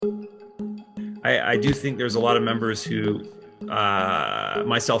I do think there's a lot of members who,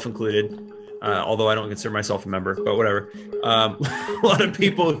 myself included, although I don't consider myself a member, but whatever. A lot of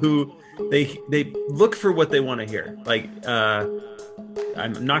people who they look for what they want to hear. Like,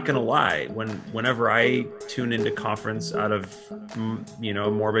 I'm not gonna lie. Whenever I tune into conference out of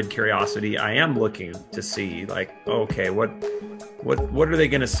morbid curiosity, I am looking to see like, okay, what are they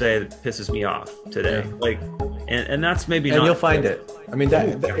gonna say that pisses me off today? Yeah. Like, and that's maybe And not. you'll find it. I mean,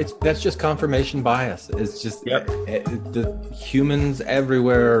 that's just confirmation bias. It's just the humans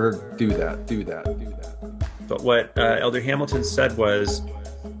everywhere do that. But what Elder Hamilton said was,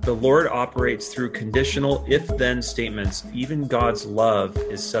 the Lord operates through conditional if-then statements. Even God's love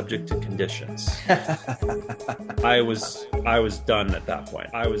is subject to conditions. I was done at that point.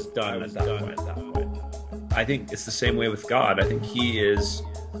 I think it's the same way with God. I think He is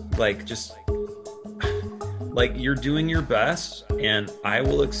like, just like, you're doing your best, and I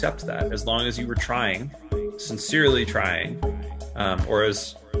will accept that as long as you were trying, sincerely trying, or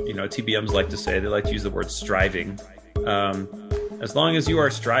as TBMs like to say, they like to use the word striving. As long as you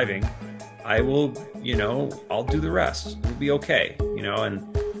are striving, I will, I'll do the rest. It'll be okay,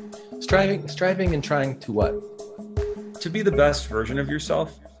 and Striving and trying to what? to be the best version of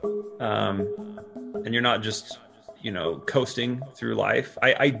yourself. And you're not just, coasting through life.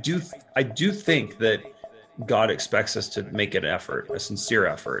 I do think that God expects us to make an effort, a sincere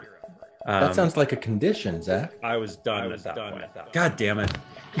effort. That sounds like a condition, Zach. I was done at that point. God damn it.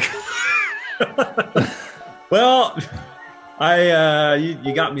 Well,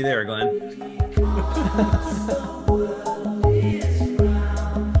 you got me there, Glenn.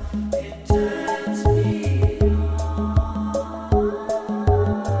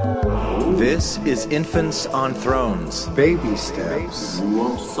 This is Infants on Thrones, Baby steps. You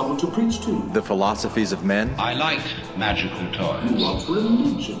want someone to preach to? the philosophies of men, I like magical You toys. want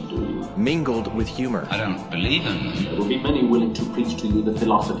religion, do you? mingled with humor. I don't believe in them. There will be many willing to preach to you the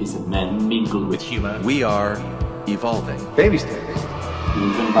philosophies of men mingled with humor. We are evolving. Baby steps.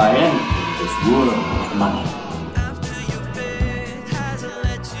 You can buy anything in this world of money.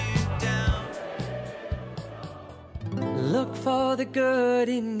 Look for the good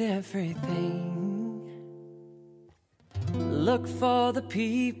in everything. Look for the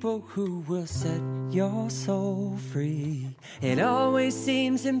people who will set your soul free. It always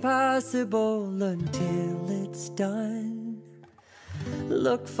seems impossible until it's done.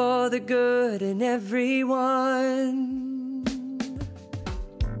 Look for the good in everyone.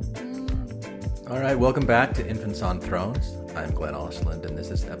 All right, welcome back to Infants on Thrones. I'm Glenn Osland, and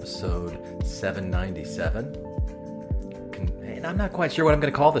this is episode 797. And I'm not quite sure what I'm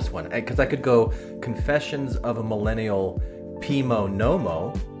going to call this one, because I could go Confessions of a Millennial Pimo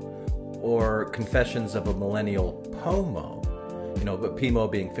Nomo or Confessions of a Millennial Pomo. But Pimo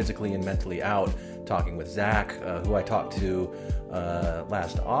being physically and mentally out, talking with Zach, who I talked to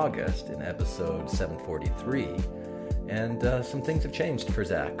last August in episode 743. And some things have changed for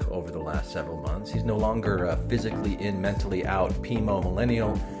Zach over the last several months. He's no longer physically in, mentally out Pimo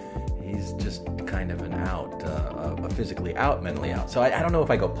Millennial. He's just kind of an out, a physically out, mentally out. So I don't know if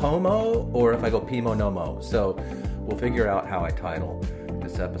I go Pomo or if I go Pimo Nomo. So we'll figure out how I title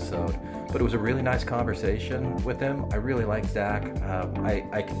this episode. But it was a really nice conversation with him. I really like Zach.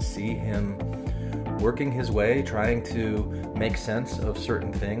 I can see him working his way, trying to make sense of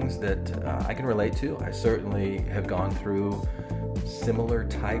certain things that I can relate to. I certainly have gone through similar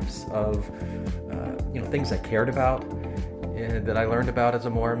types of, things I cared about, that I learned about as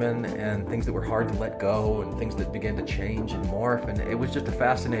a Mormon, and things that were hard to let go, and things that began to change and morph. And it was just a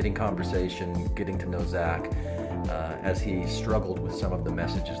fascinating conversation getting to know Zach as he struggled with some of the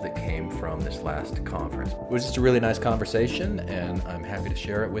messages that came from this last conference. It was just a really nice conversation, and I'm happy to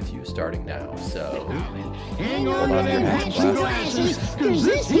share it with you starting now. So, Hang on to them hats and glasses, cause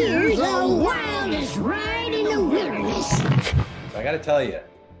this here's the wildest ride in the wilderness. So I got to tell you,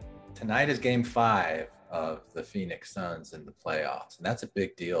 tonight is game 5 of the Phoenix Suns in the playoffs, and that's a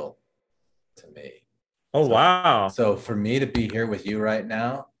big deal to me. Oh, wow. So for me to be here with you right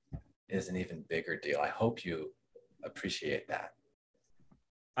now is an even bigger deal. I hope you appreciate that.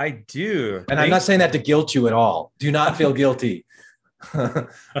 I do. And I'm not saying that to guilt you at all. Do not feel guilty by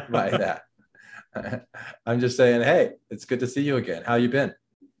that. I'm just saying, hey, it's good to see you again. How you been?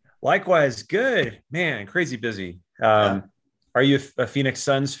 Likewise, good. Man, crazy busy. Are you a Phoenix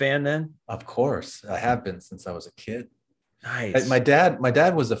Suns fan then? Of course. I have been since I was a kid. Nice. My dad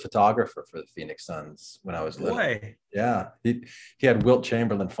was a photographer for the Phoenix Suns when I was little. Boy. Yeah. He had Wilt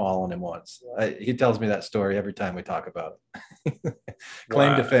Chamberlain fall on him once. He tells me that story every time we talk about it.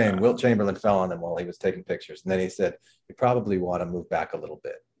 Claim to fame. Wilt Chamberlain fell on him while he was taking pictures. And then he said, you probably want to move back a little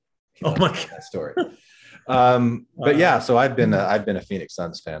bit. Oh my God, that story. Uh-huh. But yeah, so I've been a Phoenix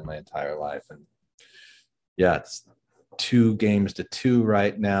Suns fan my entire life, and yeah, it's 2-2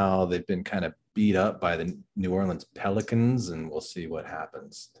 right now. They've been kind of beat up by the New Orleans Pelicans, and we'll see what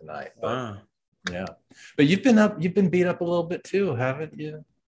happens tonight. But Wow. yeah, but you've been beat up a little bit too, haven't you,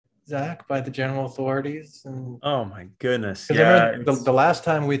 Zach, by the general authorities? And Oh my goodness. because I remember the last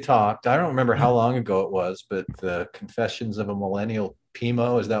time we talked, I don't remember how long ago it was, but the Confessions of a Millennial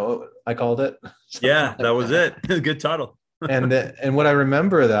Pimo, is that what I called it? Yeah, Like that was it. Good title. and what I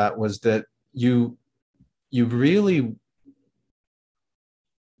remember that was that you really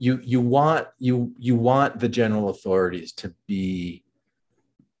you want the general authorities to be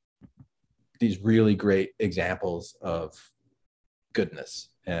these really great examples of goodness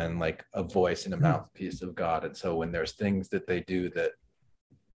and like a voice and a mouthpiece of God. And so when there's things that they do that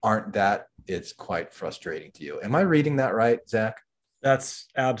aren't that, it's quite frustrating to you. Am I reading that right, Zach? That's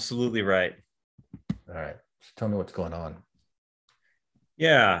absolutely right. All right. So tell me what's going on.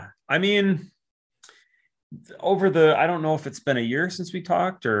 Yeah. I mean, I don't know if it's been a year since we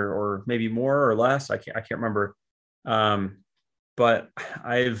talked or maybe more or less. I can't remember. But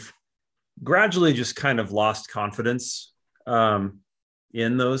I've gradually just kind of lost confidence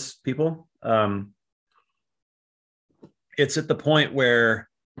in those people. It's at the point where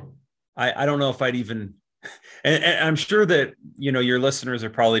I don't know if I'd even, and I'm sure that, your listeners are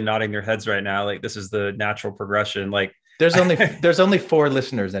probably nodding their heads right now. Like, this is the natural progression. Like, there's only 4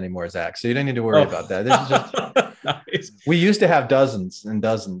 listeners anymore, Zach. So you don't need to worry about that. This is just, nice. We used to have dozens and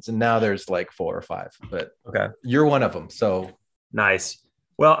dozens, and now there's like 4 or 5, but okay, you're one of them. So nice.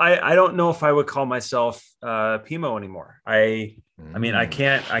 Well, I don't know if I would call myself Pimo anymore. I mean, I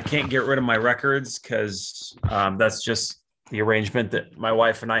can't get rid of my records because that's just the arrangement that my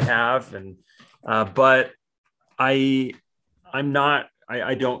wife and I have. And but I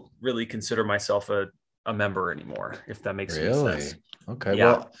don't really consider myself a member anymore, if that makes any sense. Okay. Yeah.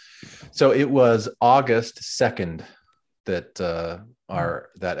 Well, so it was August 2nd that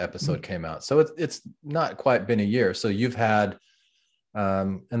that episode came out. So it's not quite been a year. So you've had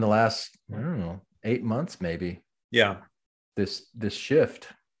in the last, I don't know, 8 months maybe. Yeah. This shift.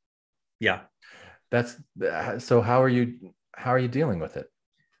 Yeah. That's so how are you dealing with it?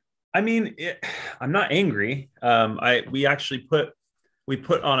 I mean, I'm not angry. We actually put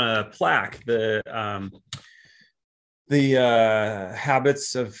on a plaque the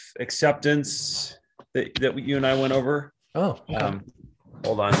habits of acceptance that you and I went over. Oh, okay.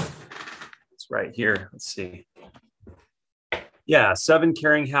 Hold on. It's right here. Let's see. Yeah. 7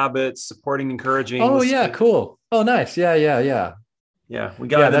 caring habits, supporting, encouraging. Oh, yeah. Cool. Oh, nice. Yeah. Yeah. We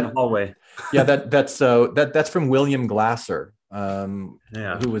got it in the hallway. Yeah. That's from William Glasser,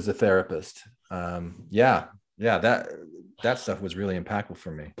 who was a therapist. That stuff was really impactful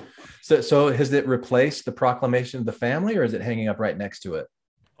for me. So has it replaced the proclamation of the family, or is it hanging up right next to it?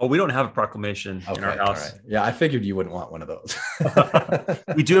 Oh, we don't have a proclamation in our house. Right. Yeah, I figured you wouldn't want one of those.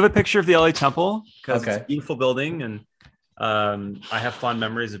 We do have a picture of the LA Temple because it's a Okay. beautiful building, and I have fond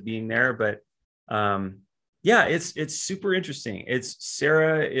memories of being there. But yeah, it's super interesting.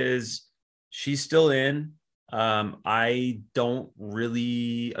 She's still in. I don't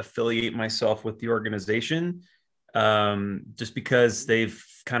really affiliate myself with the organization just because they've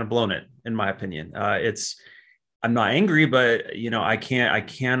kind of blown it, in my opinion. I'm not angry, but I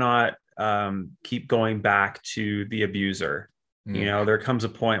cannot keep going back to the abuser. There comes a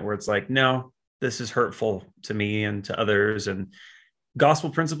point where it's like, no, this is hurtful to me and to others. And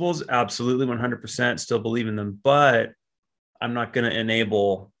gospel principles, absolutely 100% still believe in them, but I'm not going to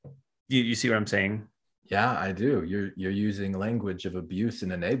enable. You see what I'm saying? Yeah, I do. You're using language of abuse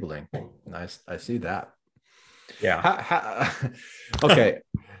and enabling. I see that. Yeah. Okay.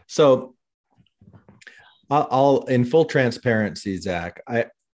 So I'll in full transparency, Zach,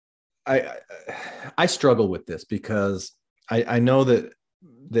 I struggle with this because I know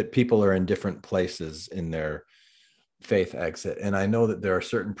that people are in different places in their faith exit. And I know that there are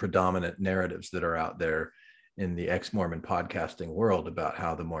certain predominant narratives that are out there in the ex-Mormon podcasting world about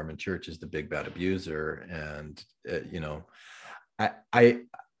how the Mormon church is the big bad abuser. And,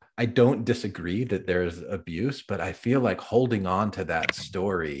 I don't disagree that there's abuse, but I feel like holding on to that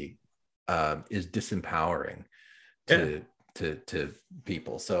story is disempowering to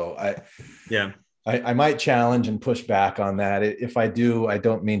people. So I might challenge and push back on that. If I do, I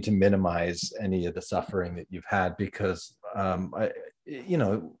don't mean to minimize any of the suffering that you've had, because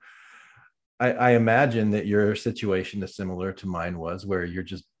I imagine that your situation is similar to mine was, where you're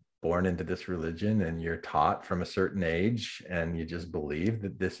just born into this religion and you're taught from a certain age and you just believe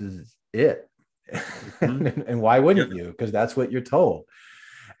that this is it. And why wouldn't you? Because that's what you're told.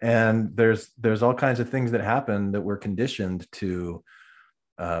 And there's all kinds of things that happen that we're conditioned to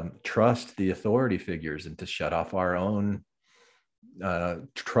trust the authority figures and to shut off our own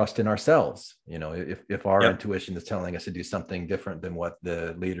trust in ourselves. You know, if our intuition is telling us to do something different than what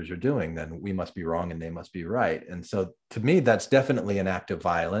the leaders are doing, then we must be wrong and they must be right. And so to me, that's definitely an act of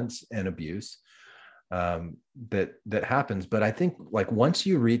violence and abuse that happens. But I think like once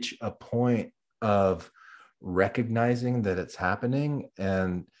you reach a point of recognizing that it's happening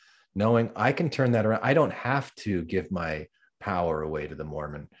and knowing I can turn that around, I don't have to give my power away to the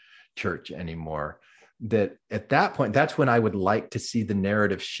Mormon church anymore. That at that point, that's when I would like to see the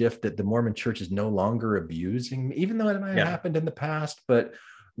narrative shift, that the Mormon church is no longer abusing me, even though it might have happened in the past. But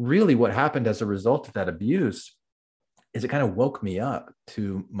really what happened as a result of that abuse is it kind of woke me up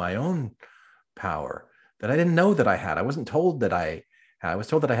to my own power that I didn't know that I had. I wasn't told that I was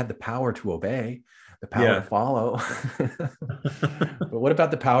told that I had the power to obey, the power to follow. But what about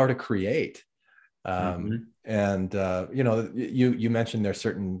the power to create? And you know, you mentioned there's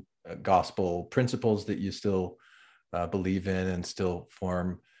certain gospel principles that you still believe in and still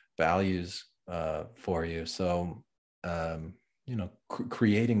form values for you. So you know,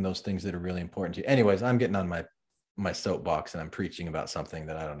 creating those things that are really important to you. Anyways, I'm getting on my soapbox and I'm preaching about something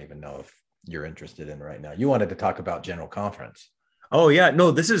that I don't even know if you're interested in right now. You wanted to talk about General Conference. Oh yeah,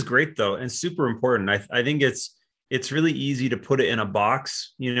 no, this is great though, and super important. I think it's really easy to put it in a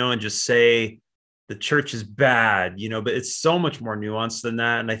box, you know, and just say the church is bad, you know, but it's so much more nuanced than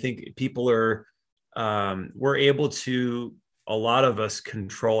that. And I think people are, we're able to, a lot of us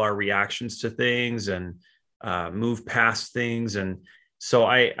control our reactions to things and move past things. And so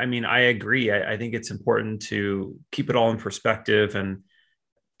I mean, I agree. I think it's important to keep it all in perspective. And,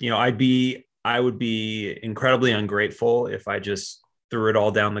 you know, I would be incredibly ungrateful if I just threw it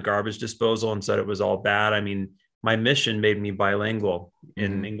all down the garbage disposal and said it was all bad. I mean, my mission made me bilingual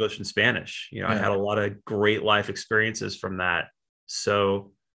in English and Spanish. You know, I had a lot of great life experiences from that.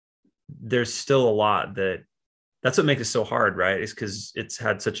 So there's still a lot that's what makes it so hard, right? Is because it's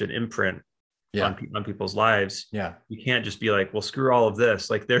had such an imprint on people's lives. Yeah. You can't just be like, well, screw all of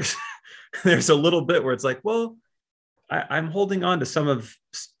this. Like there's a little bit where it's like, well, I'm holding on to some of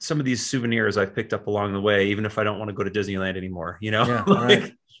these souvenirs I've picked up along the way, even if I don't want to go to Disneyland anymore, you know? Yeah. Like,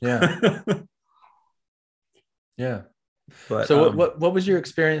 right. Yeah. Yeah. But so what was your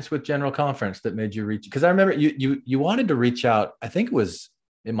experience with General Conference that made you reach? Because I remember you wanted to reach out. I think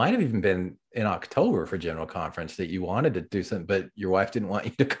it might have even been in October for General Conference that you wanted to do something, but your wife didn't want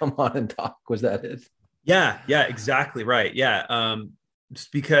you to come on and talk. Was that it? Yeah, exactly right. Yeah.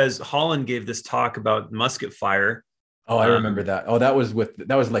 Just because Holland gave this talk about musket fire. Oh, I remember that. Oh, that was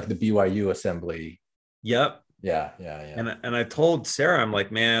like the BYU assembly. Yep. Yeah. And I told Sarah, I'm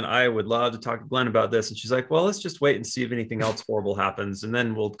like, man, I would love to talk to Glenn about this. And she's like, well, let's just wait and see if anything else horrible happens. And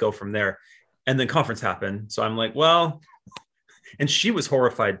then we'll go from there. And then conference happened. So I'm like, well, and she was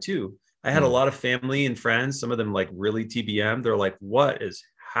horrified too. I had a lot of family and friends, some of them like really TBM. They're like, what is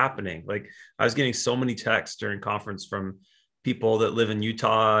happening? Like I was getting so many texts during conference from people that live in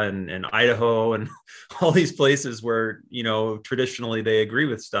Utah and Idaho and all these places where, you know, traditionally they agree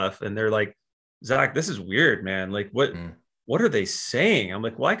with stuff. And they're like, Zach, this is weird, man. Like what are they saying? I'm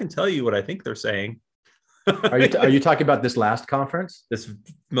like, well, I can tell you what I think they're saying. Are you talking about this last conference? This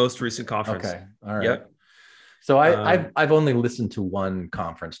most recent conference. Okay. All right. Yep. So I've only listened to one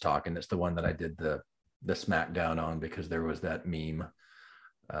conference talk, and it's the one that I did the Smackdown on, because there was that meme,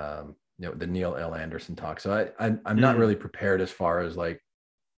 you know, the Neil L. Anderson talk. So I'm not really prepared as far as like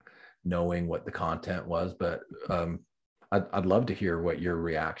knowing what the content was, but I'd love to hear what your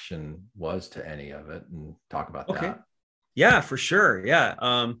reaction was to any of it and talk about that. Yeah, for sure.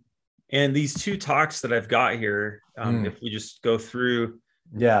 Yeah. And these two talks that I've got here, if we just go through,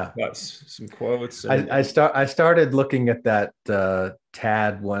 got some quotes. I started looking at that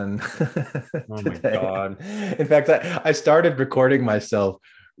Tad one. Oh my God. In fact, I started recording myself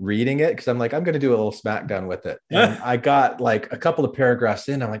reading it because I'm like, I'm going to do a little smackdown with it. And I got like a couple of paragraphs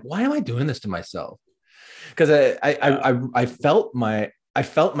in. I'm like, why am I doing this to myself? Because I felt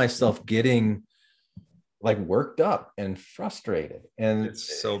myself getting like worked up and frustrated, and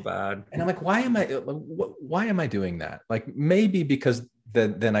it's so bad. And I'm like, why am I doing that? Like maybe because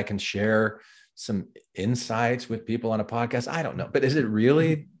then I can share some insights with people on a podcast. I don't know, but is it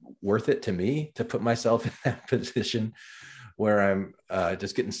really worth it to me to put myself in that position where I'm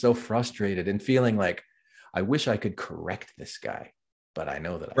just getting so frustrated and feeling like I wish I could correct this guy, but I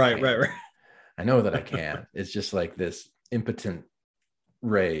know that I can't. Right. I know that I can't. It's just like this impotent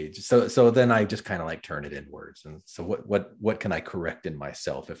rage. So then I just kind of like turn it inwards. And so what can I correct in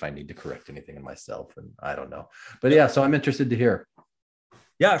myself if I need to correct anything in myself? And I don't know. But yeah, so I'm interested to hear.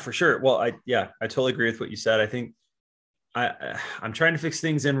 Yeah, for sure. Well, I totally agree with what you said. I think I'm trying to fix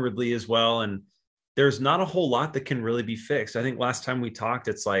things inwardly as well, and there's not a whole lot that can really be fixed. I think last time we talked,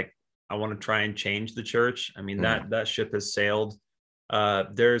 it's like I want to try and change the church. I mean, that ship has sailed.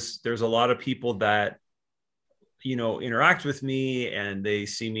 There's a lot of people that interact with me, and they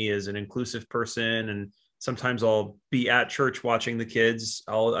see me as an inclusive person, and sometimes I'll be at church watching the kids.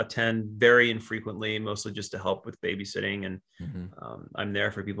 I'll attend very infrequently, mostly just to help with babysitting, and I'm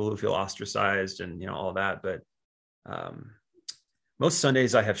there for people who feel ostracized and all that. But most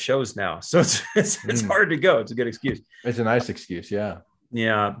Sundays I have shows now, so it's hard to go. It's a good excuse. It's a nice excuse.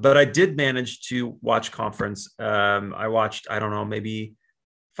 Yeah, but I did manage to watch conference. I watched, I don't know, maybe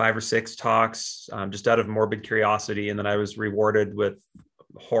 5 or 6 talks, just out of morbid curiosity, and then I was rewarded with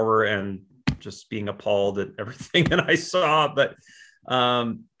horror and just being appalled at everything that I saw. But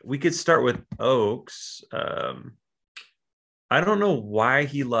we could start with Oakes. I don't know why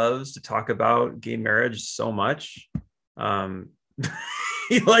he loves to talk about gay marriage so much.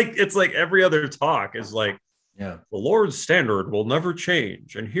 It's like every other talk is like, the Lord's standard will never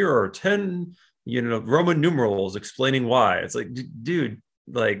change, and here are 10 Roman numerals explaining why. It's like, dude,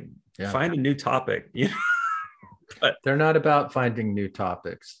 like, find a new topic. But they're not about finding new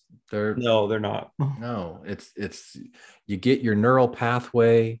topics. They're not. No, it's you get your neural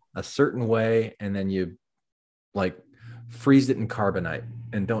pathway a certain way, and then you like freeze it in carbonite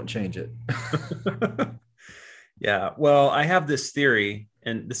and don't change it. Yeah. Well, I have this theory,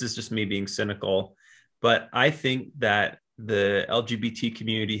 and this is just me being cynical, but I think that the LGBT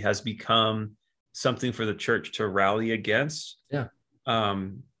community has become something for the church to rally against. Yeah.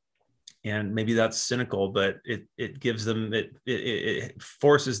 And maybe that's cynical, but it gives them, it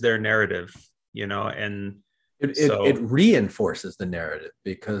forces their narrative, and it reinforces the narrative,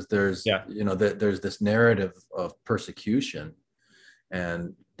 because there's there's this narrative of persecution,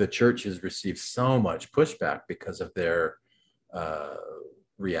 and the church has received so much pushback because of their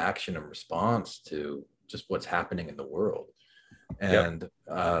reaction and response to just what's happening in the world. And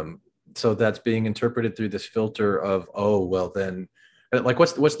so that's being interpreted through this filter of, oh, well, then, like,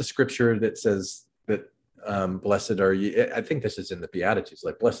 what's the scripture that says that blessed are you? I think this is in the Beatitudes,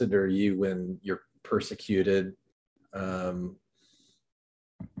 like, blessed are you when you're persecuted in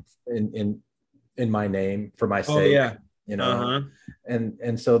my name, for my sake.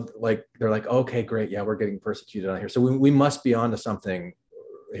 And so, like, they're like, okay, great, yeah, we're getting persecuted on here, so we must be onto something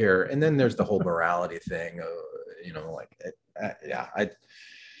here. And then there's the whole morality thing,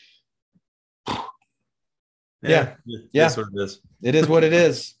 That's what it is. It is what it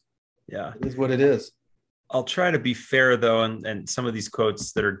is. Yeah, it is what it is. I'll try to be fair, though, and some of these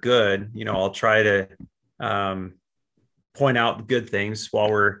quotes that are good, I'll try to point out the good things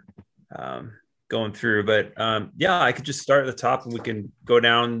while we're going through. But I could just start at the top, and we can go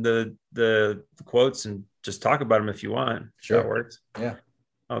down the quotes and just talk about them if you want. Sure, that works. Yeah.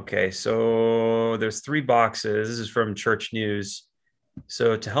 Okay, so there's 3 boxes. This is from Church News.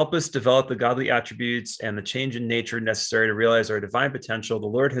 So, to help us develop the godly attributes and the change in nature necessary to realize our divine potential, the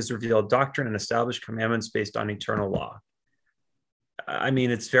Lord has revealed doctrine and established commandments based on eternal law. I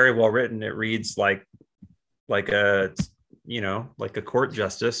mean, it's very well written. It reads like a court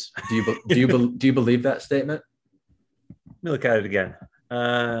justice. Do you believe that statement? Let me look at it again.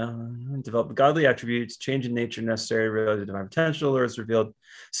 Develop the godly attributes, change in nature necessary to realize the divine potential, the Lord has revealed.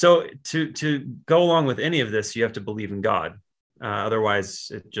 So, to go along with any of this, you have to believe in God. Otherwise,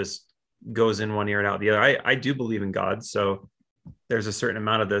 it just goes in one ear and out the other. I do believe in God, so there's a certain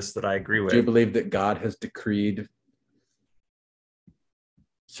amount of this that I agree with. Do you believe that God has decreed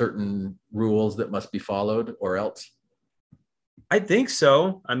certain rules that must be followed, or else? I think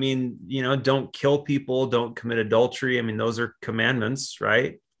so. I mean, don't kill people, don't commit adultery. I mean, those are commandments,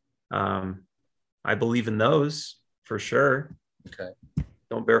 right? I believe in those for sure. Okay.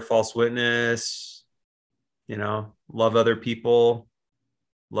 Don't bear false witness. Love other people,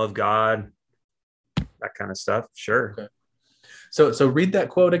 love God, that kind of stuff. Sure. Okay. So read that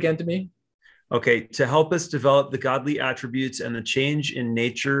quote again to me. Okay. To help us develop the godly attributes and the change in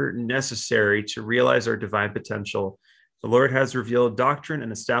nature necessary to realize our divine potential, the Lord has revealed doctrine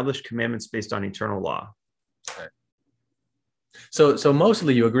and established commandments based on eternal law. Okay. So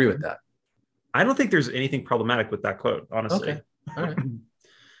mostly you agree with that. I don't think there's anything problematic with that quote, honestly. Okay.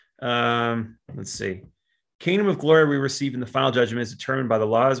 All right. Let's see. Kingdom of glory we receive in the final judgment is determined by the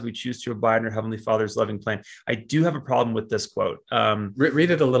laws we choose to abide in our Heavenly Father's loving plan. I do have a problem with this quote.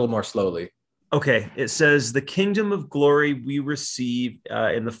 Read it a little more slowly. Okay. It says, the kingdom of glory we receive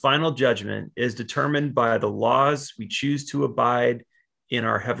in the final judgment is determined by the laws we choose to abide in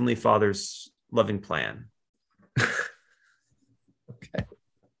our Heavenly Father's loving plan. Okay.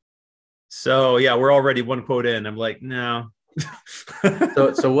 So yeah, we're already one quote in. I'm like, no.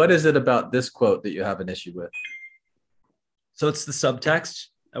 So what is it about this quote that you have an issue with? So it's the subtext,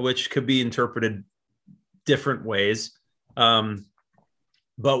 which could be interpreted different ways. But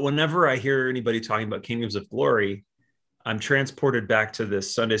whenever I hear anybody talking about kingdoms of glory, I'm transported back to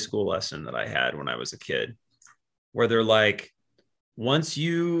this Sunday school lesson that I had when I was a kid, where they're like,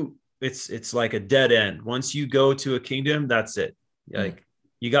 it's like a dead end. Once you go to a kingdom, that's it. Like,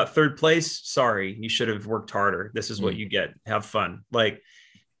 you got third place. Sorry, you should have worked harder. This is what you get. Have fun. Like,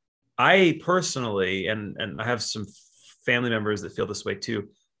 I personally, and I have some family members that feel this way too.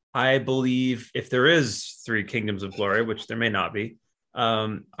 I believe if there is 3 kingdoms of glory, which there may not be,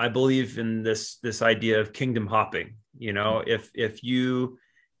 I believe in this idea of kingdom hopping. You know, if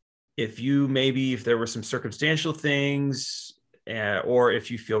there were some circumstantial things, or if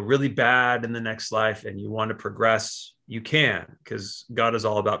you feel really bad in the next life and you want to progress, you can, because God is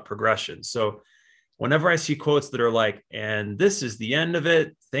all about progression. So whenever I see quotes that are like, and this is the end of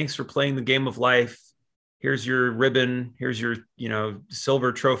it, thanks for playing the game of life, here's your ribbon, here's your,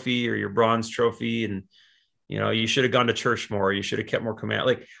 silver trophy or your bronze trophy, and you should have gone to church more, you should have kept more command.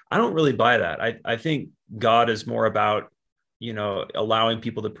 Like, I don't really buy that. I think God is more about allowing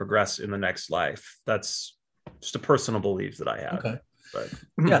people to progress in the next life. That's just a personal belief that I have. Okay. But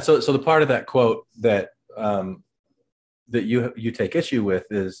yeah. So the part of that quote that that you take issue with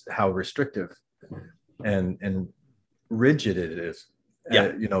is how restrictive and rigid it is.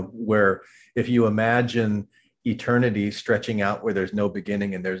 Yeah. Where if you imagine eternity stretching out where there's no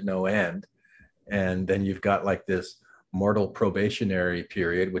beginning and there's no end, and then you've got like this mortal probationary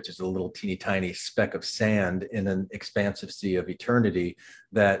period, which is a little teeny tiny speck of sand in an expansive sea of eternity,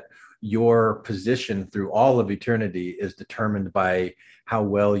 that your position through all of eternity is determined by how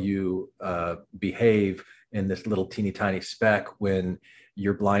well you behave in this little teeny tiny speck when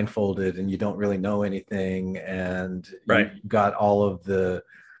you're blindfolded and you don't really know anything, and right. You've got all of the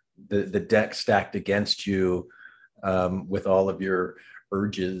deck stacked against you, with all of your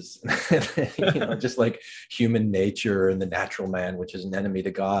urges, just like human nature and the natural man, which is an enemy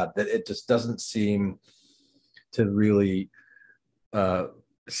to God, that it just doesn't seem to really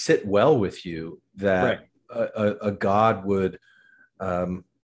sit well with you that right. a God would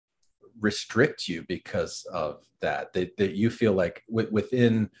restrict you because of that you feel like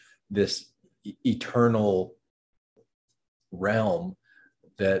within this eternal realm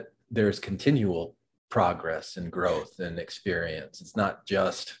that there's continual progress and growth and experience. It's not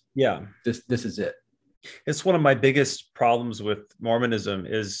just this is it. It's one of my biggest problems with Mormonism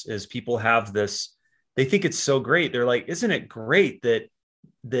is people have this, they think it's so great. They're like, isn't it great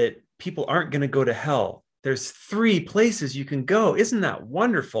that people aren't going to go to hell? There's 3 places you can go. Isn't that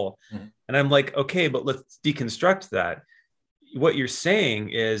wonderful? Mm-hmm. And I'm like, okay, but let's deconstruct that. What you're saying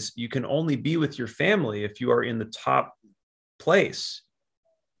is you can only be with your family if you are in the top place.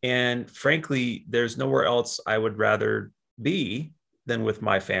 And frankly, there's nowhere else I would rather be than with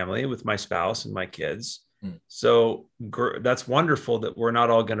my family, with my spouse and my kids. Mm. So that's wonderful that we're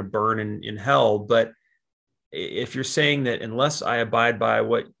not all going to burn in hell. But if you're saying that unless I abide by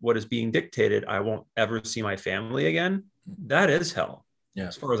what is being dictated, I won't ever see my family again, that is hell,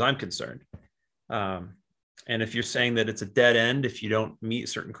 as far as I'm concerned. And if you're saying that it's a dead end if you don't meet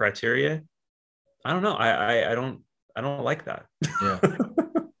certain criteria, I don't know. I don't like that. Yeah.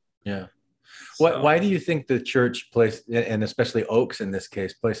 Yeah. Why do you think the church and especially Oaks in this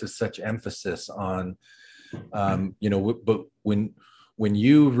case, places such emphasis on, but when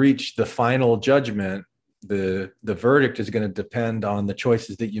you reach the final judgment, the verdict is going to depend on the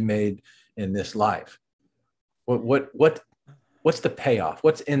choices that you made in this life. What's the payoff?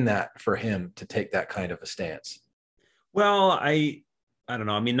 What's in that for him to take that kind of a stance? Well, I don't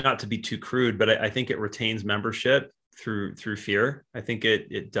know. I mean, not to be too crude, but I think it retains membership through fear. I think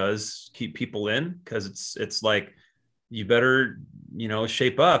it does keep people in, because it's like, you better,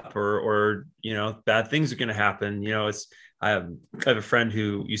 shape up or bad things are going to happen. I have a friend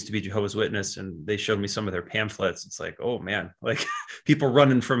who used to be Jehovah's Witness, and they showed me some of their pamphlets. It's like, oh man, like people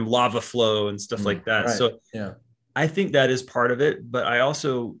running from lava flow and stuff like that. Right. So yeah, I think that is part of it, but I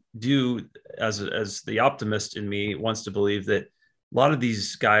also do, as the optimist in me, wants to believe that a lot of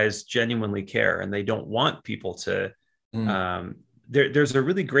these guys genuinely care and they don't want people to. There's a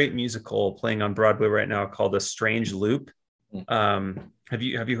really great musical playing on Broadway right now called A Strange Loop. Have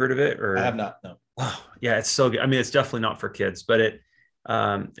you heard of it? Or I have not. No. Oh, yeah, it's so good. I mean, it's definitely not for kids, but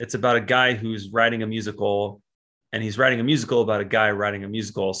it's about a guy who's writing a musical, and he's writing a musical about a guy writing a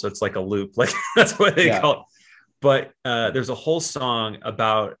musical. So it's like a loop, like that's what they call it. But there's a whole song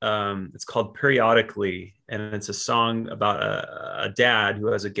about, it's called Periodically. And it's a song about a dad who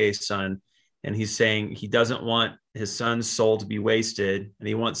has a gay son. And he's saying he doesn't want his son's soul to be wasted, and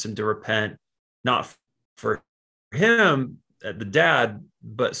he wants him to repent, not for him, the dad,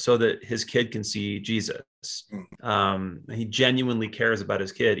 but so that his kid can see Jesus. He genuinely cares about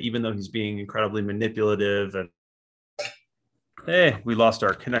his kid, even though he's being incredibly manipulative. And hey, we lost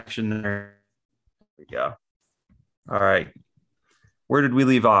our connection there. There we go. All right. Where did we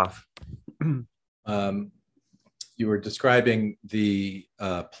leave off? You were describing the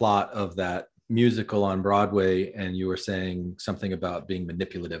plot of that musical on Broadway, and you were saying something about being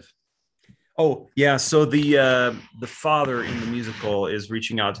manipulative. Oh, yeah. So the father in the musical is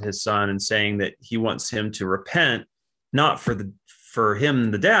reaching out to his son and saying that he wants him to repent, not for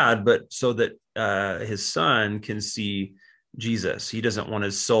him, the dad, but so that his son can see Jesus. He doesn't want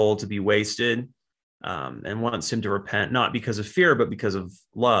his soul to be wasted, and wants him to repent, not because of fear, but because of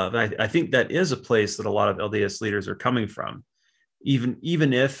love. I think that is a place that a lot of LDS leaders are coming from, even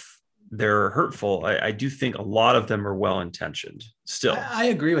if they're hurtful. I do think a lot of them are well-intentioned still. I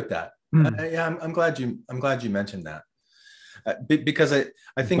agree with that. I'm glad you mentioned that, because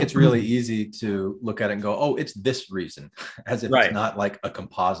I think it's really easy to look at it and go, oh, it's this reason, as if it's not like a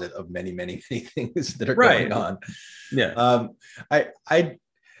composite of many, many, many things that are going on. Yeah.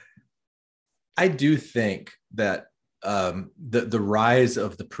 I do think that the rise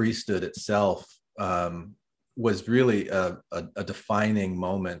of the priesthood itself was really a defining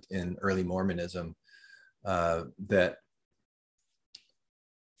moment in early Mormonism, that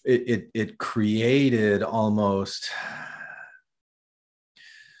it created almost.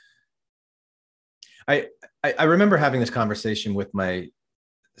 I remember having this conversation with my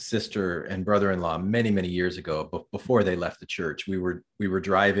sister and brother-in-law many years ago, before they left the church. We were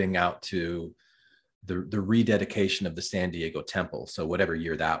driving out to the rededication of the San Diego Temple, so whatever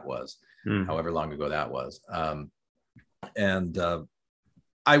year that was, however long ago that was, and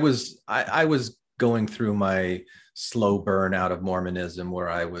I was going through my slow burn out of Mormonism, where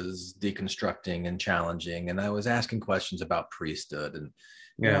I was deconstructing and challenging, and I was asking questions about priesthood, and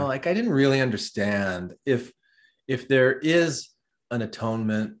you know, like, I didn't really understand if there is an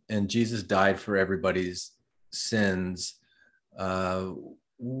atonement and Jesus died for everybody's sins,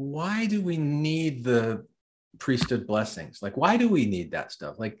 why do we need the priesthood blessings? Like, why do we need that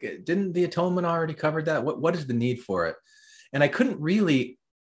stuff? Like, didn't the atonement already cover that? What is the need for it? And I couldn't really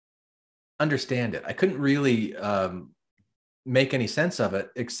understand it. I couldn't really make any sense of it,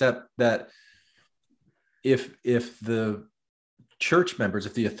 except that if the church members,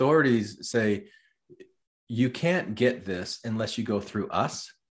 if the authorities say, you can't get this unless you go through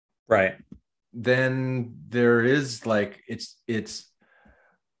us, right, then there is, like, it's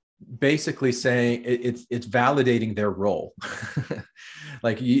basically saying it's validating their role.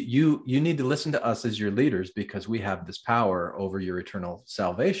 Like, you need to listen to us as your leaders, because we have this power over your eternal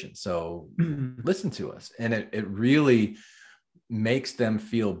salvation. So listen to us. And it really makes them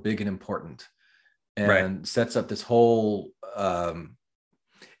feel big and important, and sets up this whole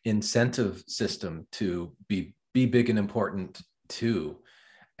incentive system to be big and important too.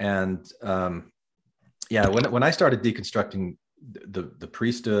 And when I started deconstructing the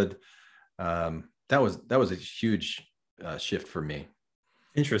priesthood, that was a huge shift for me.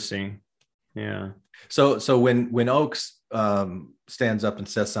 Interesting. Yeah. So when Oakes stands up and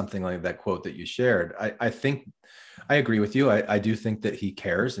says something like that quote that you shared, I think I agree with you. I do think that he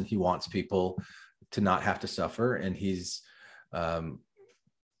cares, and he wants people to not have to suffer, and he's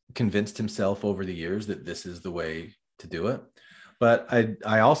convinced himself over the years that this is the way to do it. But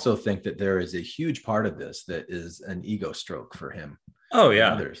I also think that there is a huge part of this that is an ego stroke for him. Oh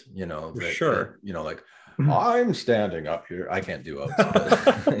yeah, others, you know, for sure. You know, like, I'm standing up here. I can't do Oakes,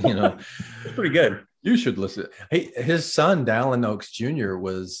 but, you know, it's pretty good. You should listen. Hey, his son Dallin Oakes Jr.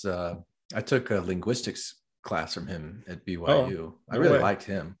 was. I took a linguistics class from him at BYU. I really liked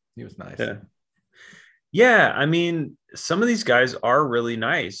him. He was nice. Yeah, I mean, some of these guys are really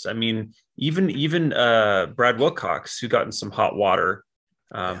nice. I mean, even Brad Wilcox, who got in some hot water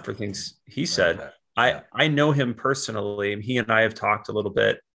for things he said. I know him personally, and he and I have talked a little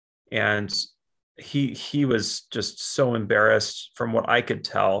bit, and he was just so embarrassed from what I could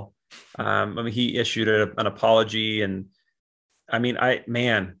tell. I mean, he issued an apology, and I mean,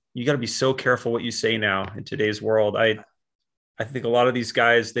 you got to be so careful what you say now in today's world. I think a lot of these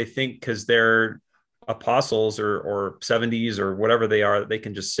guys, they think because they're apostles or 70s or whatever they are, they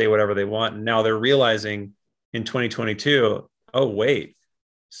can just say whatever they want. And now they're realizing in 2022, oh wait,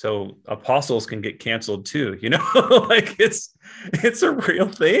 so apostles can get canceled too, you know. Like, it's a real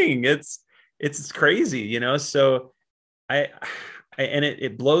thing. It's crazy, you know. So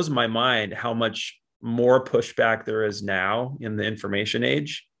it blows my mind how much more pushback there is now in the information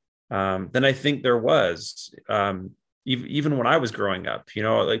age than I think there was, even when I was growing up.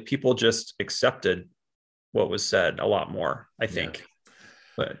 Like people just accepted what was said a lot more, I think.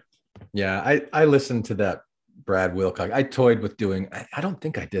 But yeah, I listened to that Brad Wilcox. I toyed with doing, I don't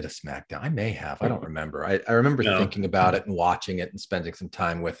think I did a SmackDown. I may have, I don't remember. I remember thinking about it and watching it and spending some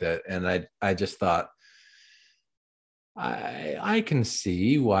time with it. And I just thought, I can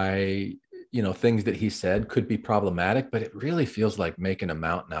see why, things that he said could be problematic, but it really feels like making a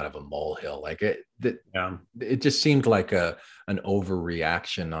mountain out of a molehill. Like it just seemed like an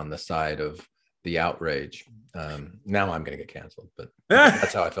overreaction on the side of the outrage. Now I'm going to get canceled, but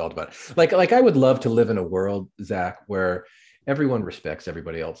that's how I felt about it. Like I would love to live in a world, Zach, where everyone respects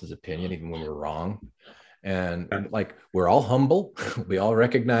everybody else's opinion, even when we're wrong. And like, we're all humble. We all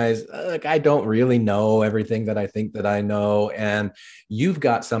recognize, like, I don't really know everything that I think that I know. And you've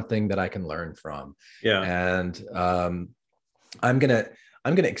got something that I can learn from. Yeah. And I'm going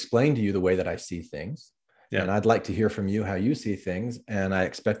to explain to you the way that I see things. Yeah. And I'd like to hear from you how you see things. And I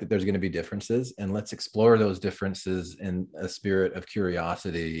expect that there's going to be differences, and let's explore those differences in a spirit of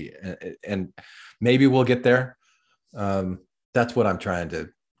curiosity. And maybe we'll get there. That's what I'm trying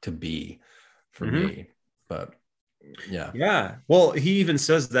to be for me. But yeah. Well, he even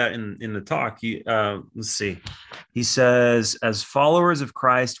says that in the talk. Let's see. He says, as followers of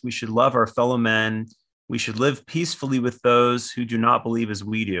Christ, we should love our fellow men. We should live peacefully with those who do not believe as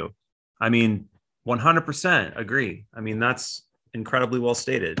we do. I mean, 100% agree. I mean, that's incredibly well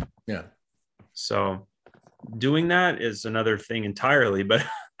stated. Yeah. So doing that is another thing entirely, but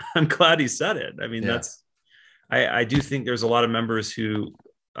I'm glad he said it. I mean, I do think there's a lot of members who,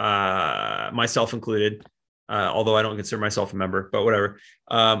 myself included, although I don't consider myself a member, but whatever.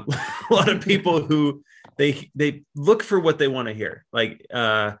 A lot of people who they look for what they want to hear. Like,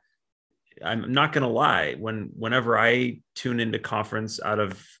 I'm not going to lie. Whenever I tune into conference out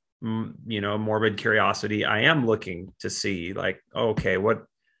of, morbid curiosity, I am looking to see, like, okay, what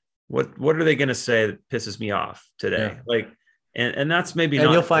are they going to say that pisses me off today? Yeah. Like, and that's maybe and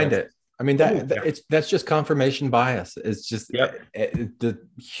not. You'll find it. I mean, that's just confirmation bias. It's just the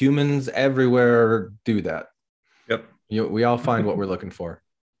humans everywhere do that. Yep. We all find what we're looking for.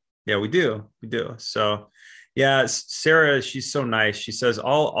 Yeah, we do. So, yeah, Sarah, she's so nice. She says,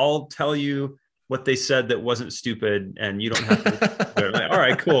 I'll tell you what they said that wasn't stupid, and you don't have to. Like, all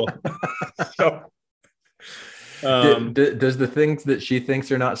right, cool. So, does the things that she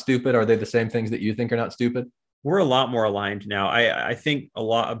thinks are not stupid, are they the same things that you think are not stupid? We're a lot more aligned now. I think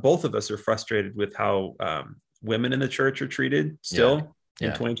both of us are frustrated with how women in the church are treated still in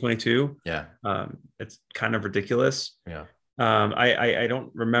 2022. Yeah. It's kind of ridiculous. Yeah. I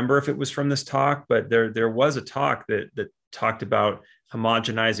don't remember if it was from this talk, but there was a talk that talked about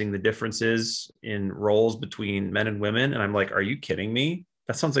homogenizing the differences in roles between men and women. And I'm like, are you kidding me?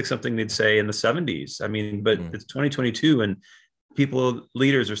 That sounds like something they'd say in the 70s. I mean, but it's 2022 and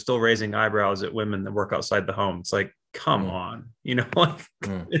leaders are still raising eyebrows at women that work outside the home. It's like, come on,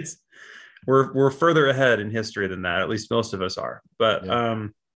 it's, we're further ahead in history than that. At least most of us are. But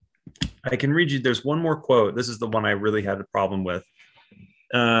I can read you. There's one more quote. This is the one I really had a problem with.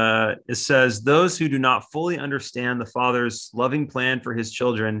 It says, those who do not fully understand the Father's loving plan for his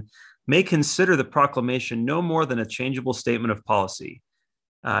children may consider the proclamation no more than a changeable statement of policy.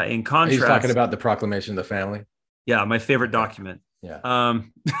 In contrast, he's talking about the proclamation of the family. Yeah, my favorite document. Yeah.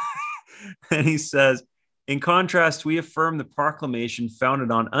 And he says, in contrast, we affirm the proclamation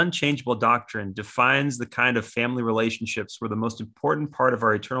founded on unchangeable doctrine defines the kind of family relationships where the most important part of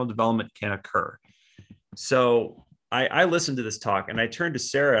our eternal development can occur. So I listened to this talk and I turned to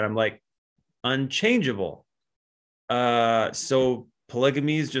Sarah and I'm like, unchangeable. So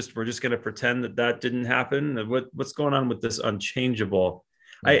polygamy is we're just going to pretend that didn't happen. What's going on with this unchangeable?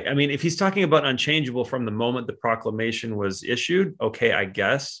 I mean, if he's talking about unchangeable from the moment the proclamation was issued, okay, I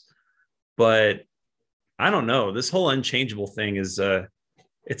guess, but I don't know. This whole unchangeable thing is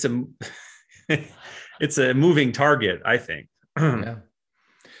it's a it's a moving target, I think.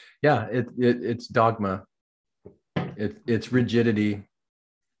 It's dogma. It's rigidity.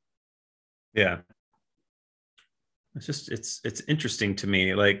 Yeah. It's interesting to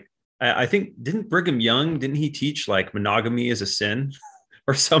me. Like, I think, didn't Brigham Young, didn't he teach like monogamy is a sin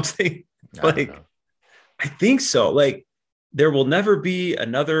or something? I think so. Like, there will never be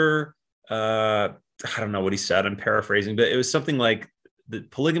another, I don't know what he said, I'm paraphrasing, but it was something like the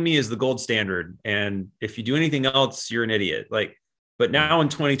polygamy is the gold standard. And if you do anything else, you're an idiot. Like, but now in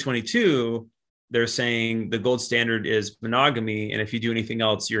 2022, they're saying the gold standard is monogamy. And if you do anything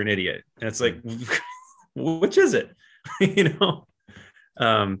else, you're an idiot. And it's like, which is it? I've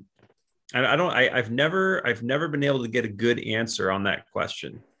never been able to get a good answer on that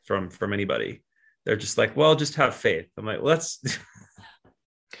question from anybody. They're just like, well, just have faith. I'm like, well, that's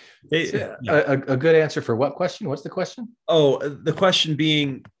a good answer for what question? What's the question? Oh, the question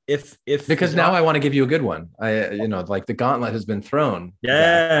being if because now I want to give you a good one. Like the gauntlet has been thrown.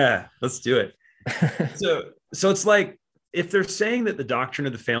 Yeah, let's do it. So it's like, if they're saying that the doctrine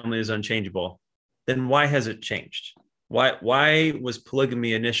of the family is unchangeable, then why has it changed? Why was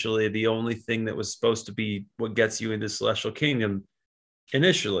polygamy initially the only thing that was supposed to be what gets you into the celestial kingdom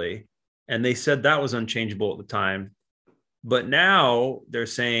initially? And they said that was unchangeable at the time. But now they're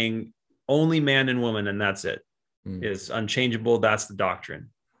saying only man and woman, and that's it. Is unchangeable. That's the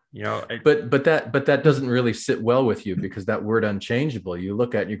doctrine. But that doesn't really sit well with you, because that word unchangeable, you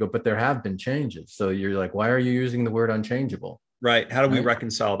look at it and you go, but there have been changes. So you're like, why are you using the word unchangeable? Right. How do we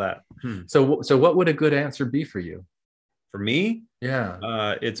reconcile that? So what would a good answer be for you? For me?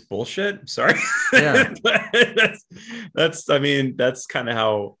 Yeah. It's bullshit. Sorry. Yeah. that's kind of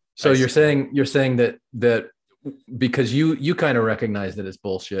how. So you're saying that because you kind of recognize that it's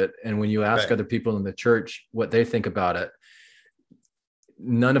bullshit. And when you ask other people in the church what they think about it,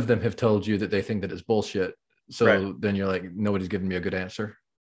 none of them have told you that they think that it's bullshit. So then you're like, nobody's given me a good answer.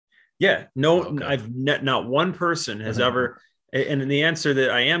 Yeah, no, okay. Not one person has ever, and the answer that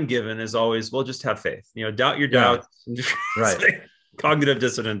I am given is always, well, just have faith, doubt your doubts. Right. Cognitive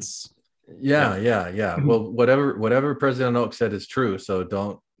dissonance. Yeah. Well, whatever President Oak said is true. So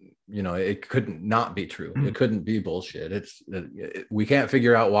don't, it couldn't not be true. It couldn't be bullshit. We can't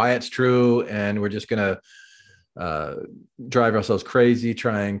figure out why it's true. And we're just going to drive ourselves crazy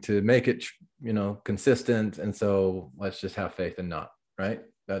trying to make it, consistent. And so let's just have faith and not, right?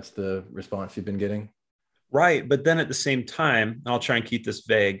 That's the response you've been getting. Right. But then at the same time, I'll try and keep this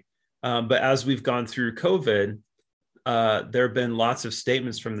vague. But as we've gone through COVID, there have been lots of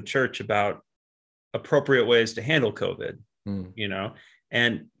statements from the church about appropriate ways to handle COVID,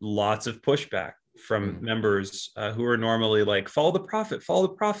 and lots of pushback from members who are normally like, follow the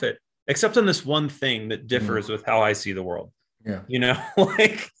prophet, except on this one thing that differs with how I see the world. Yeah.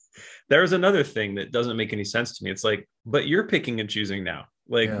 Like there's another thing that doesn't make any sense to me. It's like, but you're picking and choosing now.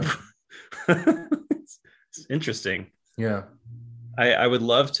 Like, it's interesting. Yeah. I would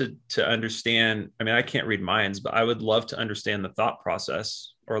love to understand. I mean, I can't read minds, but I would love to understand the thought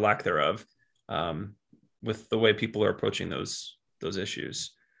process or lack thereof with the way people are approaching those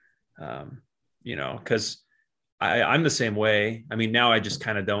issues. Because I'm the same way. I mean, now I just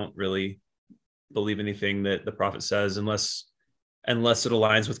kind of don't really believe anything that the prophet says unless it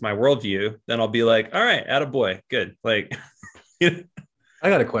aligns with my worldview. Then I'll be like, all right, attaboy, good. Like, I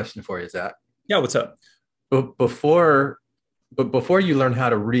got a question for you, Zach. Yeah, what's up? Before you learn how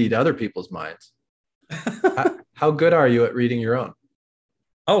to read other people's minds, how good are you at reading your own?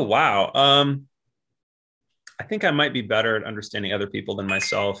 Oh, wow. I think I might be better at understanding other people than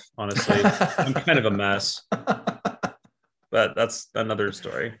myself, honestly. I'm kind of a mess, but that's another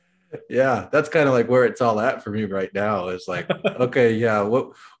story. Yeah, that's kind of like where it's all at for me right now. Is like, okay, yeah,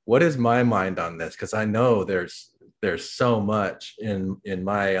 what is my mind on this? Because I know there's so much in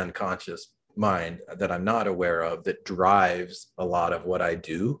my unconscious mind that I'm not aware of that drives a lot of what I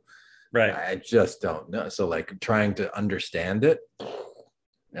do. Right. I just don't know. So like trying to understand it,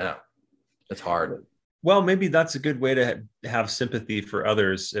 yeah, it's hard. Well, maybe that's a good way to have sympathy for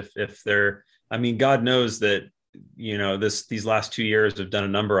others. If they're, I mean, God knows that, these last 2 years have done a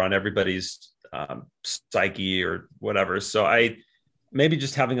number on everybody's psyche or whatever. So maybe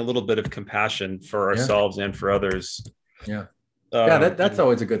just having a little bit of compassion for ourselves and for others. Yeah. That's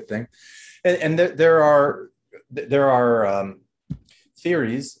always a good thing. And there are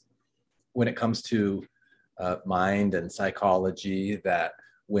theories when it comes to mind and psychology that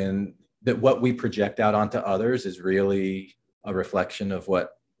what we project out onto others is really a reflection of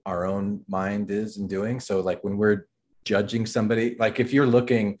what our own mind is and doing. So like when we're judging somebody, like if you're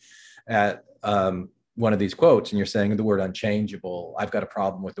looking at one of these quotes and you're saying the word unchangeable, I've got a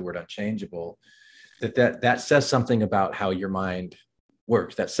problem with the word unchangeable, that says something about how your mind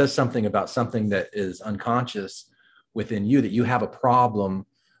works. That says something about something that is unconscious within you, that you have a problem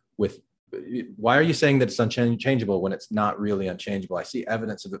with. Why are you saying that it's unchangeable when it's not really unchangeable? I see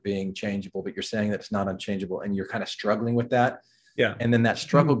evidence of it being changeable, but you're saying that it's not unchangeable and you're kind of struggling with that. Yeah. And then that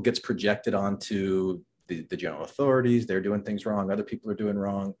struggle gets projected onto the general authorities. They're doing things wrong. Other people are doing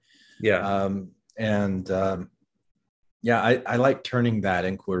wrong. Yeah. I like turning that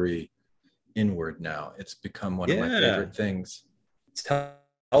inquiry inward now. It's become one of my favorite things. It's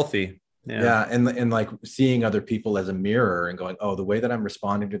healthy. Yeah. And like seeing other people as a mirror and going, oh, the way that I'm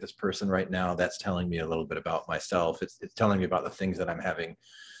responding to this person right now, that's telling me a little bit about myself. It's telling me about the things that I'm having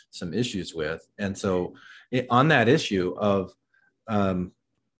some issues with. And so on that issue of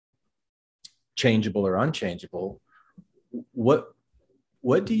changeable or unchangeable,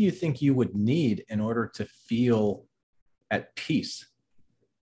 what do you think you would need in order to feel at peace?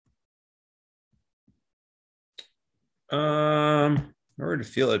 In order to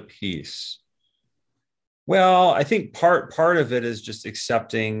feel at peace. Well, I think part of it is just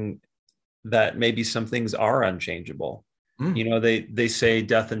accepting that maybe some things are unchangeable. You know, they say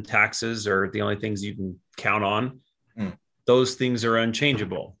death and taxes are the only things you can count on. Those things are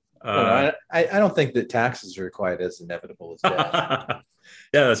unchangeable. I don't think that taxes are quite as inevitable as death.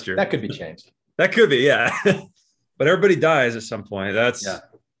 Yeah, that's true. That could be changed. That could be, yeah. But everybody dies at some point. That's, yeah.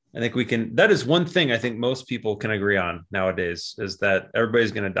 I think we can, that is one thing I think most people can agree on nowadays, is that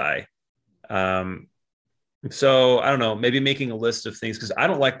everybody's going to die. So I don't know, maybe making a list of things, because I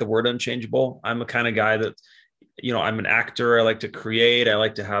don't like the word unchangeable. I'm a kind of guy that, you know, I'm an actor. I like to create. I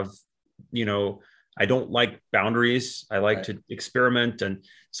like to have, you know, I don't like boundaries. I like to experiment. And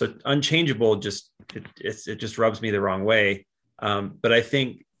so unchangeable just, it just rubs me the wrong way. But I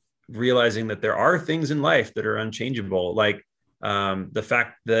think realizing that there are things in life that are unchangeable, like the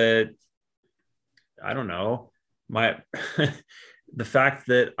fact that, I don't know, the fact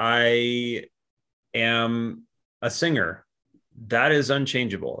that I am a singer, that is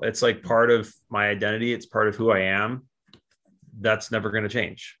unchangeable. It's like part of my identity. It's part of who I am. That's never going to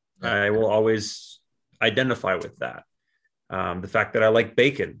change. I will always identify with that. The fact that I like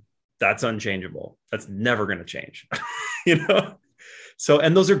bacon, that's unchangeable. That's never going to change, you know? So,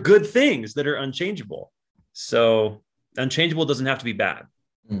 and those are good things that are unchangeable. So unchangeable doesn't have to be bad.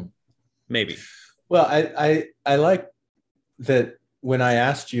 Maybe. Well, I like that when I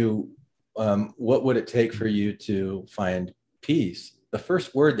asked you, what would it take for you to find peace? The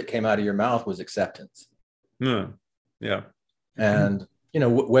first word that came out of your mouth was acceptance. Yeah. And, you know,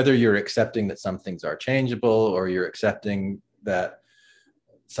 whether you're accepting that some things are changeable, or you're accepting that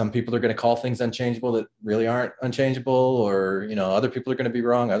some people are going to call things unchangeable that really aren't unchangeable, or, you know, other people are going to be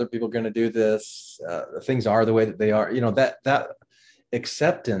wrong. Other people are going to do this. Things are the way that they are. You know, that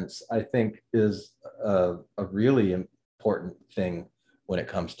acceptance, I think, is a really important thing when it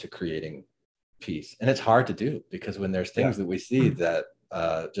comes to creating peace. And it's hard to do, because when there's things that we see that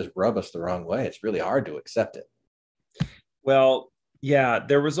just rub us the wrong way, it's really hard to accept it. Well, yeah,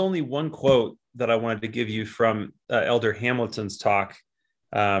 there was only one quote that I wanted to give you from Elder Hamilton's talk.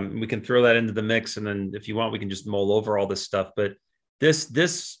 We can throw that into the mix, and then if you want, we can just mull over all this stuff. But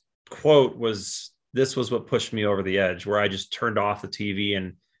this quote was what pushed me over the edge, where I just turned off the TV,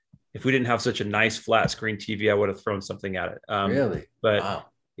 and if we didn't have such a nice flat screen TV, I would have thrown something at it. Really? But wow.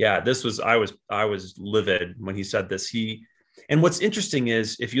 Yeah, I was livid when he said this. And what's interesting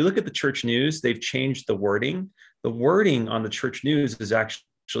is, if you look at the church news, they've changed the wording. The wording on the church news is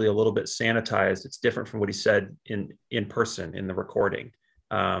actually a little bit sanitized. It's different from what he said in person in the recording,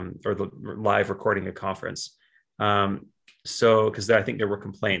 or the live recording of conference. So, because I think there were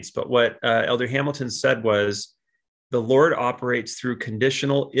complaints. But what Elder Hamilton said was, the Lord operates through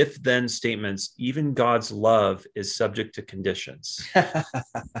conditional if-then statements. Even God's love is subject to conditions.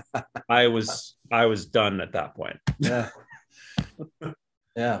 I was done at that point. Yeah.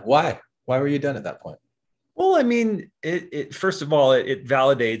 Yeah. Why were you done at that point? Well, I mean, it first of all, it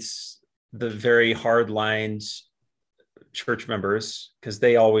validates the very hard-lined church members, because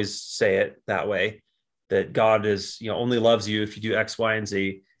they always say it that way, that God is, you know, only loves you if you do X, Y, and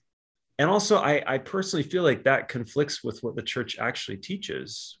Z. And also, I personally feel like that conflicts with what the church actually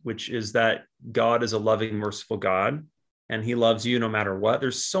teaches, which is that God is a loving, merciful God, and he loves you no matter what.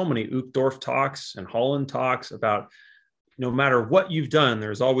 There's so many Uchtdorf talks and Holland talks about, no matter what you've done,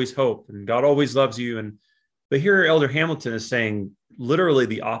 there's always hope, and God always loves you. But here Elder Hamilton is saying literally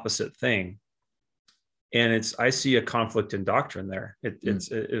the opposite thing. And I see a conflict in doctrine there. It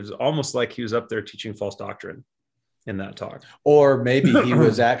was almost like he was up there teaching false doctrine in that talk. Or maybe he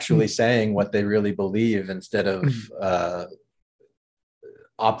was actually saying what they really believe instead of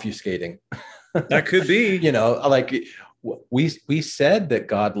obfuscating. That could be. You know, like we said that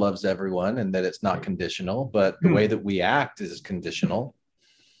God loves everyone and that it's not conditional, but the way that we act is conditional.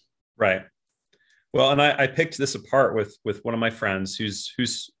 Right. Well, and I picked this apart with one of my friends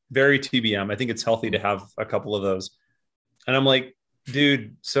who's very TBM. I think it's healthy to have a couple of those. And I'm like,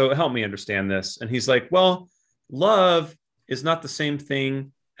 dude, so help me understand this. And he's like, well, love is not the same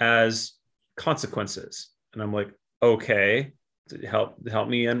thing as consequences. And I'm like, okay, help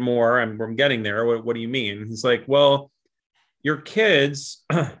me and more. I'm getting there. What do you mean? He's like, well, your kids,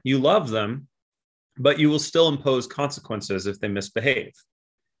 you love them, but you will still impose consequences if they misbehave.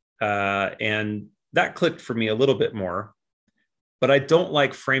 And that clicked for me a little bit more, but I don't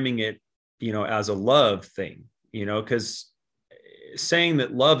like framing it, you know, as a love thing, you know, because saying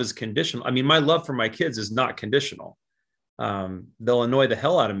that love is conditional. I mean, my love for my kids is not conditional. They'll annoy the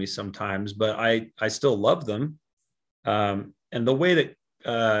hell out of me sometimes, but I still love them. And the way that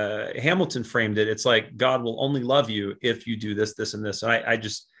Hamilton framed it, it's like God will only love you if you do this, this, and this. And I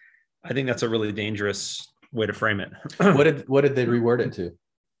think that's a really dangerous way to frame it. What did they reword it to?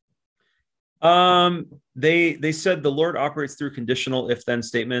 They said the Lord operates through conditional if then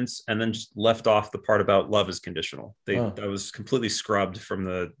statements, and then just left off the part about love is conditional. That was completely scrubbed from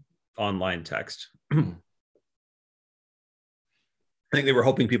the online text. I think they were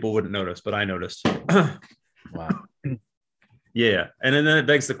hoping people wouldn't notice, but I noticed. Wow. Yeah. And then it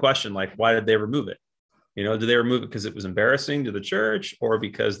begs the question, like, why did they remove it? Did they remove it because it was embarrassing to the church, or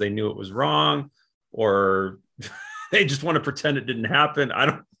because they knew it was wrong, or they just want to pretend it didn't happen? I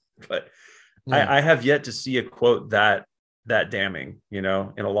don't, but I have yet to see a quote that damning, in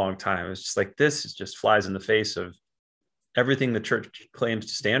a long time. It's just like, this is just flies in the face of everything the church claims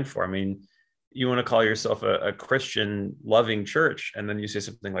to stand for. I mean, you want to call yourself a Christian loving church, and then you say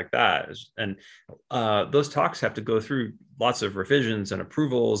something like that. And those talks have to go through lots of revisions and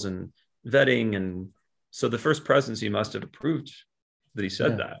approvals and vetting. And so the first presidency must have approved that he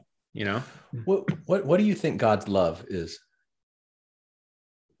said that, What do you think God's love is?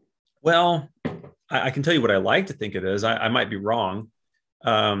 Well, I can tell you what I like to think it is. I might be wrong.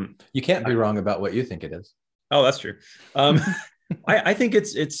 You can't be wrong about what you think it is. Oh, that's true. I think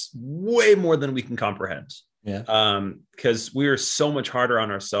it's way more than we can comprehend. Yeah. Because we are so much harder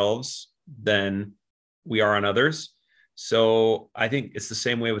on ourselves than we are on others. So I think it's the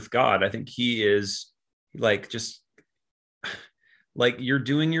same way with God. I think he is like, just like, you're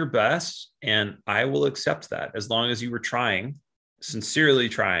doing your best, and I will accept that as long as you were trying, sincerely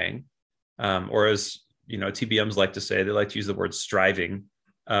trying. Or as TBMs like to say, they like to use the word striving.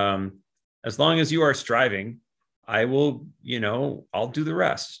 As long as you are striving, I will, I'll do the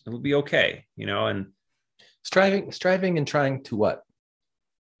rest. It'll be okay, and striving and trying to what?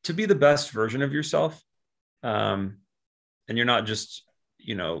 To be the best version of yourself. And you're not just,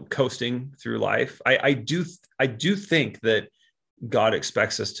 coasting through life. I do think that God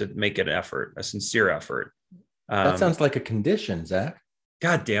expects us to make an effort, a sincere effort. That sounds like a condition, Zach.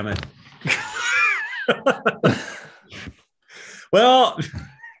 God damn it. Well,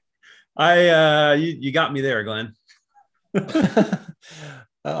 you got me there, Glenn.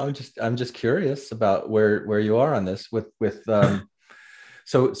 I'm just curious about where you are on this with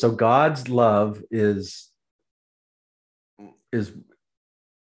so God's love is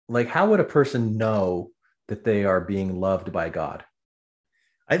like, how would a person know that they are being loved by God?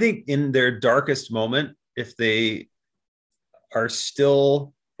 I think in their darkest moment, if they are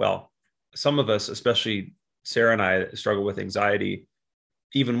still, well, some of us, especially Sarah and I, struggle with anxiety.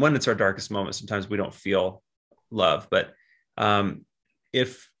 Even when it's our darkest moment, sometimes we don't feel love. But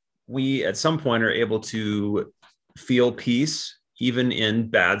if we at some point are able to feel peace, even in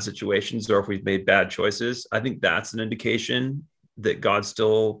bad situations, or if we've made bad choices, I think that's an indication that God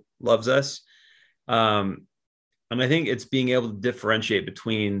still loves us. And I think it's being able to differentiate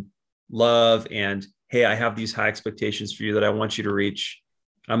between love and, hey, I have these high expectations for you that I want you to reach.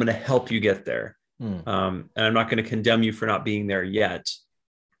 I'm going to help you get there. And I'm not going to condemn you for not being there yet,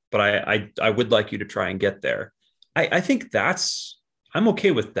 but I would like you to try and get there. I think I'm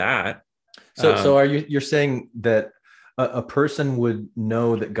okay with that. So are you're saying that a person would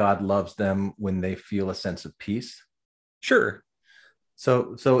know that God loves them when they feel a sense of peace? Sure.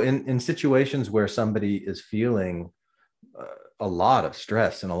 So in situations where somebody is feeling a lot of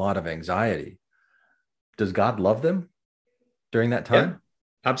stress and a lot of anxiety, does God love them during that time?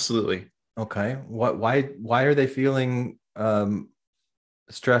 Yeah, absolutely. Okay. Why are they feeling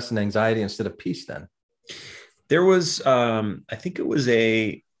stress and anxiety instead of peace then? There was, I think it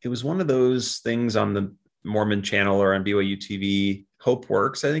was one of those things on the Mormon channel or on BYU TV, Hope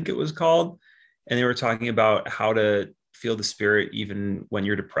Works, I think it was called. And they were talking about how to feel the Spirit even when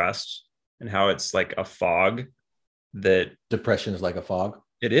you're depressed, and how it's like a fog. That depression is like a fog.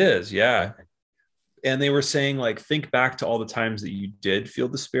 It is. Yeah. And they were saying, like, think back to all the times that you did feel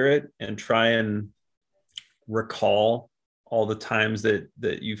the Spirit and try and recall all the times that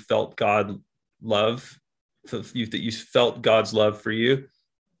you felt God love, that you felt God's love for you.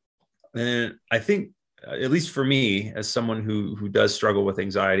 And I think, at least for me, as someone who does struggle with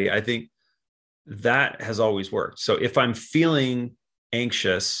anxiety, I think that has always worked. So if I'm feeling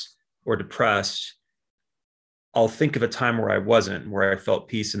anxious or depressed, I'll think of a time where I wasn't, where I felt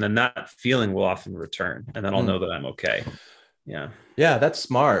peace, and then that feeling will often return, and then I'll know that I'm okay. Yeah. Yeah, that's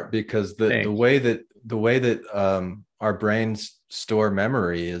smart, because the way that our brains store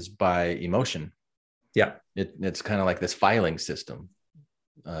memory is by emotion. Yeah. It's kind of like this filing system.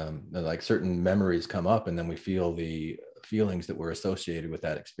 Like certain memories come up, and then we feel the feelings that were associated with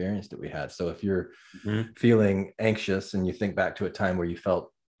that experience that we had. So if you're feeling anxious and you think back to a time where you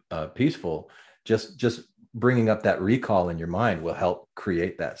felt peaceful, just bringing up that recall in your mind will help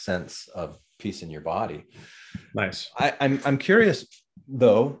create that sense of peace in your body. Nice. I'm curious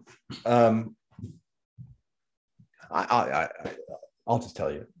though. I'll just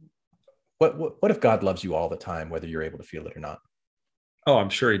tell you, what if God loves you all the time, whether you're able to feel it or not? Oh, I'm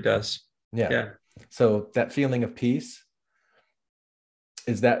sure he does. Yeah. So that feeling of peace,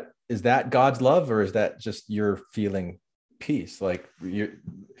 is that God's love, or is that just your feeling peace? Like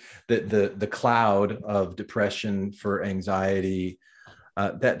the cloud of depression, for anxiety,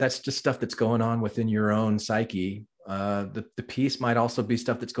 that's just stuff that's going on within your own psyche. The peace might also be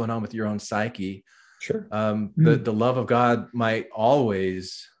stuff that's going on with your own psyche. Sure. The love of God might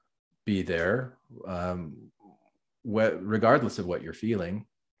always be there, regardless of what you're feeling.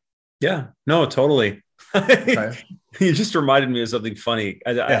 Yeah, no, totally. Okay. You just reminded me of something funny.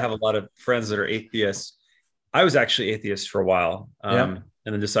 I have a lot of friends that are atheists. I was actually atheist for a while, and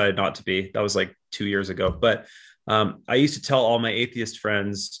then decided not to be. That was like 2 years ago. But I used to tell all my atheist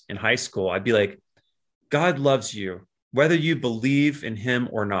friends in high school, I'd be like, God loves you, whether you believe in him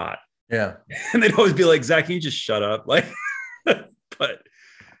or not. Yeah. And they'd always be like, Zach, can you just shut up? Like, but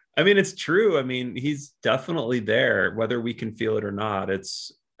I mean, it's true. I mean, he's definitely there, whether we can feel it or not.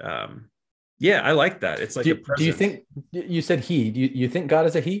 It's, yeah, I like that. It's like a presence. Do you think, you said he, do you think God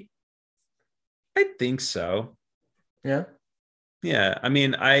is a he? I think so. Yeah. Yeah. I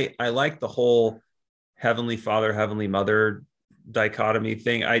mean, I like the whole Heavenly Father, Heavenly Mother dichotomy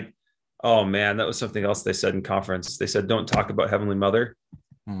thing. Oh man, that was something else they said in conference. They said, don't talk about Heavenly Mother.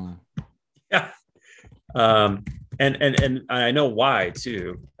 Yeah. And I know why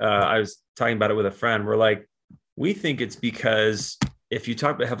too. I was talking about it with a friend. We're like, we think it's because if you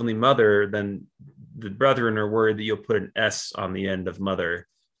talk about Heavenly Mother, then the brethren are worried that you'll put an S on the end of mother,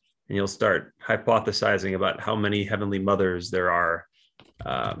 and you'll start hypothesizing about how many Heavenly Mothers there are.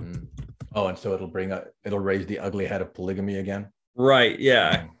 And so it'll raise the ugly head of polygamy again. Right.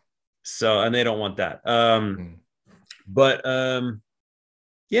 Yeah. So, and they don't want that. But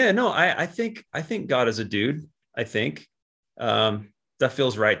yeah, no, I think God is a dude. I think that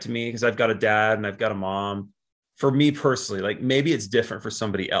feels right to me because I've got a dad and I've got a mom. For me personally, like maybe it's different for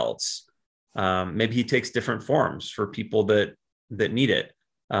somebody else. Maybe he takes different forms for people that need it.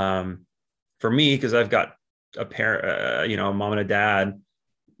 For me, because I've got a parent, a mom and a dad,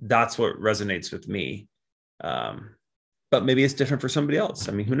 that's what resonates with me. But maybe it's different for somebody else.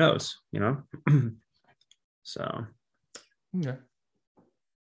 I mean, who knows, So. Yeah.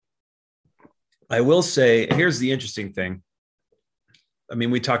 I will say, here's the interesting thing. I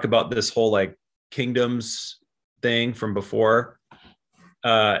mean, we talked about this whole like kingdoms thing from before,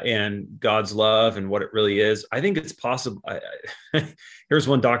 and God's love and what it really is. I think it's possible. Here's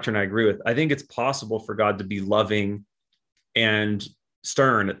one doctrine I agree with. I think it's possible for God to be loving and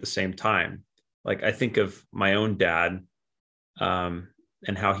stern at the same time. Like I think of my own dad, and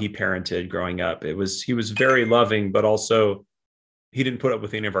how he parented growing up. He was very loving, but also he didn't put up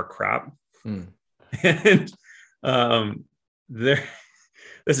with any of our crap. And this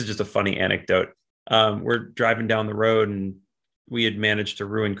is just a funny anecdote. We're driving down the road and we had managed to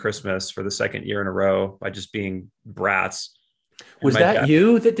ruin Christmas for the second year in a row by just being brats. Was that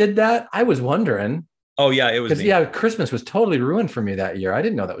you that did that? I was wondering. Oh yeah, it was me. Yeah, Christmas was totally ruined for me that year. I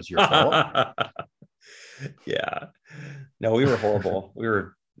didn't know that was your fault. Yeah. No, we were horrible.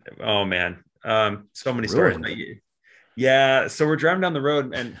 Oh man. So many stories. Yeah. So we're driving down the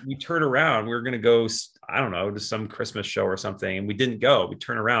road and we turn around. We were going to go, I don't know, to some Christmas show or something. And we didn't go. We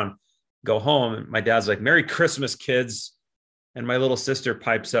turn around, go home. And my dad's like, Merry Christmas, kids. And my little sister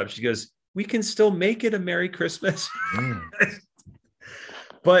pipes up. She goes, we can still make it a Merry Christmas.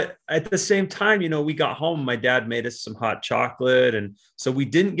 But at the same time, we got home. My dad made us some hot chocolate. And so we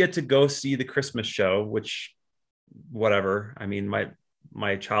didn't get to go see the Christmas show, which whatever. I mean,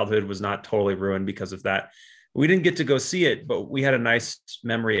 my childhood was not totally ruined because of that. We didn't get to go see it, but we had a nice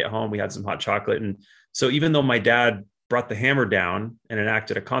memory at home. We had some hot chocolate. And so even though my dad brought the hammer down and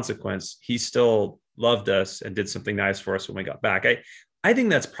enacted a consequence, he still loved us and did something nice for us when we got back. I think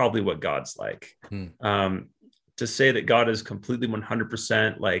that's probably what God's like. To say that God is completely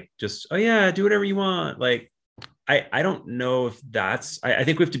 100% like just, oh yeah, do whatever you want. Like, I don't know if I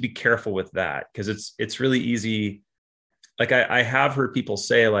think we have to be careful with that because it's really easy. Like I have heard people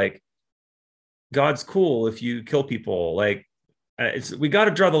say like, God's cool if you kill people. Like we got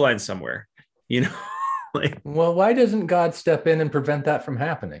to draw the line somewhere, like, well, why doesn't God step in and prevent that from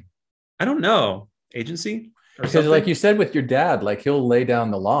happening? I don't know. agency or Because something? like you said with your dad, like he'll lay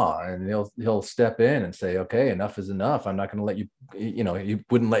down the law and he'll step in and say, okay, enough is enough. I'm not going to let you, he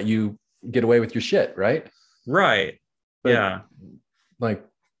wouldn't let you get away with your shit, right? Right. But Yeah. like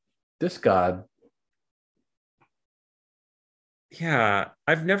this God. Yeah.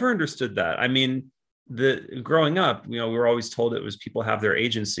 I've never understood that. I mean, growing up, we were always told it was people have their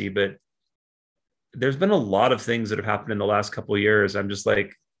agency, but there's been a lot of things that have happened in the last couple of years. I'm just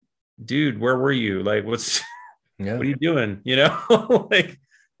like, dude, where were you? Like, what are you doing? Like,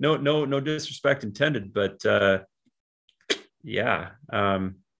 no disrespect intended, but yeah.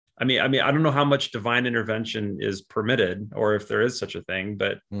 I mean, I don't know how much divine intervention is permitted or if there is such a thing,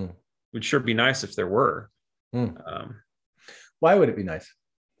 but it would sure be nice if there were. Why would it be nice?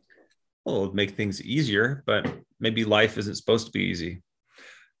 Well, it would make things easier, but maybe life isn't supposed to be easy.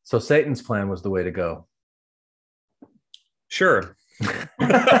 So Satan's plan was the way to go. Sure.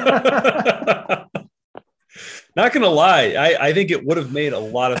 Not gonna lie, I think it would have made a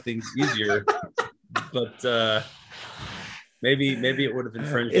lot of things easier, but maybe it would have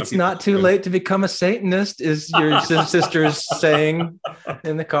infringed. It's not too late to become a Satanist, is your sister's saying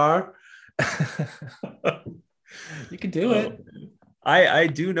in the car. You can do it. I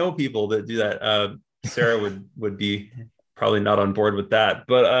do know people that do that. Sarah would be probably not on board with that,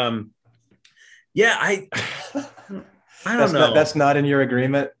 but yeah, I don't know. That's not in your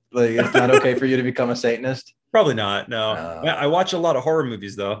agreement. Like, it's not okay for you to become a Satanist. Probably not. No. I watch a lot of horror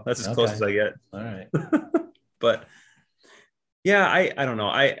movies though. That's as close as I get. All right. But yeah, I don't know.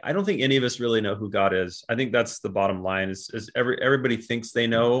 I don't think any of us really know who God is. I think that's the bottom line is everybody thinks they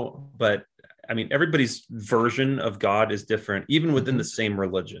know, but I mean, everybody's version of God is different, even within the same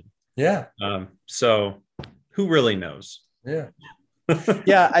religion. Yeah. So who really knows? Yeah.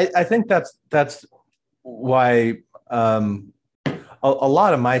 Yeah. I think that's why a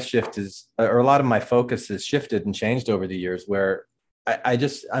lot of my shift is, or a lot of my focus has shifted and changed over the years, where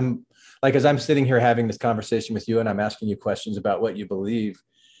I'm like, as I'm sitting here having this conversation with you and I'm asking you questions about what you believe,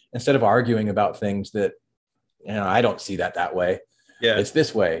 instead of arguing about things that, I don't see that way. Yeah, it's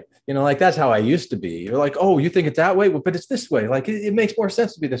this way. Like that's how I used to be. You're like, oh, you think it's that way? Well, but it's this way. Like it makes more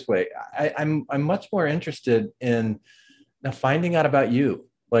sense to be this way. I'm much more interested in now finding out about you,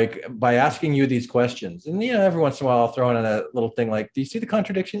 like by asking you these questions. And every once in a while I'll throw in a little thing like, do you see the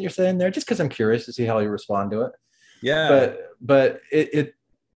contradiction you're saying there? Just because I'm curious to see how you respond to it. Yeah. But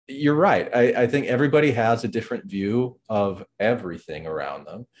you're right. I think everybody has a different view of everything around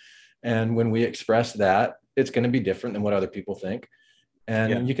them. And when we express that, it's going to be different than what other people think.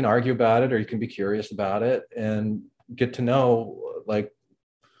 And you can argue about it, or you can be curious about it and get to know, like,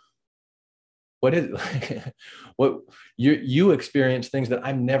 what is what you experience things that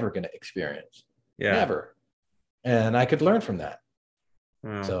I'm never going to experience. Yeah. Never. And I could learn from that.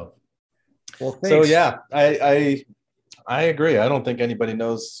 Wow. So yeah, I agree. I don't think anybody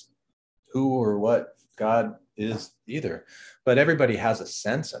knows who or what God is either, but everybody has a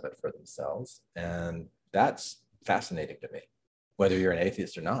sense of it for themselves. And that's fascinating to me. Whether you're an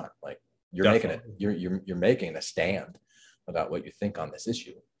atheist or not, like you're you're making a stand about what you think on this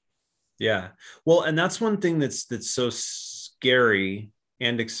issue. Yeah. Well, and that's one thing that's so scary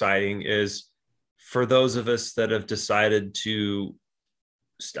and exciting is for those of us that have decided to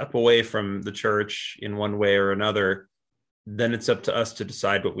step away from the church in one way or another, then it's up to us to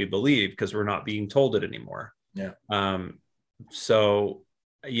decide what we believe because we're not being told it anymore. Yeah. So,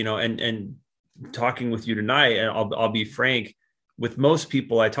 and talking with you tonight, and I'll be frank, with most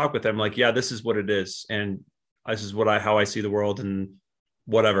people I talk with them, like, yeah, this is what it is. And this is how I see the world and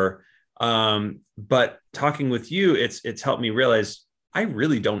whatever. But talking with you, it's helped me realize I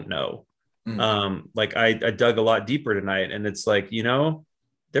really don't know. Like I dug a lot deeper tonight, and it's like,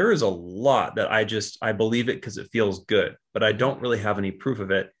 there is a lot that I believe it because it feels good, but I don't really have any proof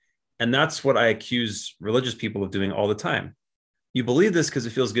of it. And that's what I accuse religious people of doing all the time. You believe this because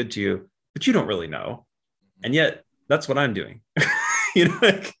it feels good to you, but you don't really know. And yet that's what I'm doing.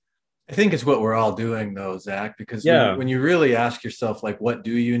 I think it's what we're all doing though, Zach, because when you really ask yourself, like, what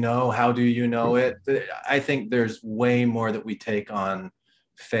do you know? How do you know it? I think there's way more that we take on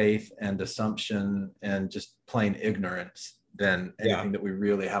faith and assumption and just plain ignorance than anything that we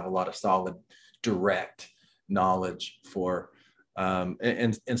really have a lot of solid, direct knowledge for.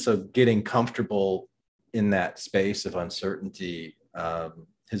 And so getting comfortable in that space of uncertainty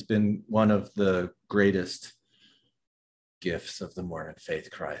has been one of the greatest gifts of the Mormon faith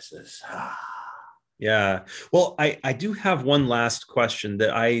crisis. Yeah. Well, I do have one last question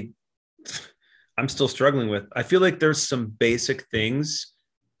that I'm still struggling with. I feel like there's some basic things,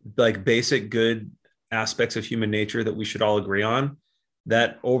 like basic good aspects of human nature that we should all agree on.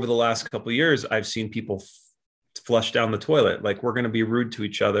 that over the last couple of years, I've seen people flush down the toilet. Like, we're going to be rude to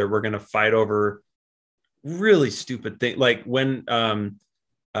each other. We're going to fight over really stupid things. Like when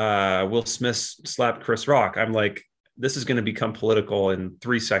Will Smith slapped Chris Rock, I'm like, this is going to become political in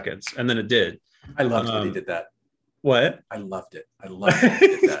 3 seconds. And then it did. I loved that he did that. What? I loved it. I loved that he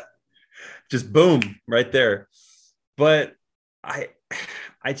did that. Just boom, right there. But I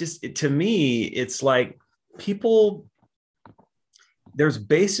just, to me, it's like people, there's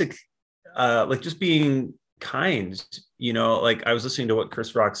basic, like just being kind, you know, like I was listening to what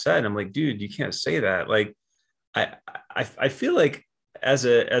Chris Rock said. And I'm like, dude, you can't say that. Like, I feel like as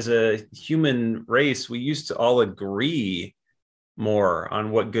a human race, we used to all agree more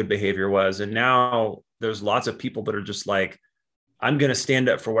on what good behavior was. And now there's lots of people that are just like, I'm going to stand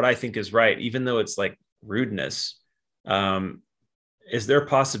up for what I think is right, even though it's like rudeness. Is there a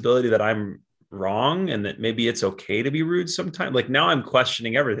possibility that I'm wrong and that maybe it's okay to be rude sometimes? Like, now I'm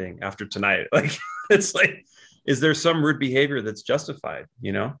questioning everything after tonight. Like, it's like, is there some rude behavior that's justified?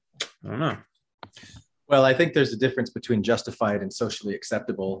 You know, I don't know. Well, I think there's a difference between justified and socially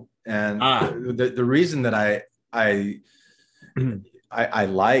acceptable. And the reason that I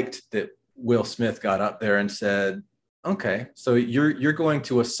liked that Will Smith got up there and said, okay, so you're going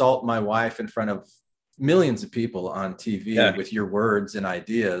to assault my wife in front of millions of people on TV with your words and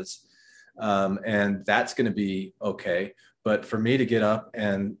ideas. And that's going to be okay. But for me to get up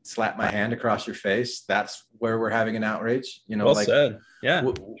and slap my hand across your face, that's where we're having an outrage. You know, well like said. Yeah,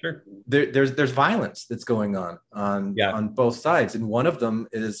 sure. There's violence that's going on both sides. And one of them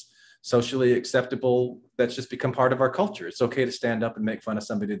is socially acceptable. That's just become part of our culture. It's okay to stand up and make fun of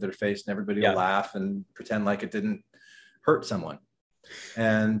somebody to their face, and everybody will laugh and pretend like it didn't hurt someone.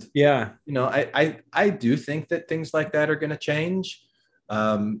 And you know, I do think that things like that are going to change,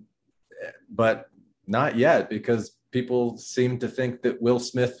 but not yet, because people seem to think that Will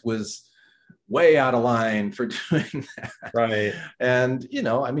Smith was way out of line for doing that. Right. And, you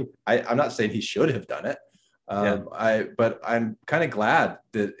know, I mean, I'm not saying he should have done it. But I'm kind of glad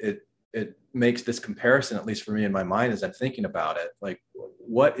that it makes this comparison, at least for me in my mind, as I'm thinking about it. Like,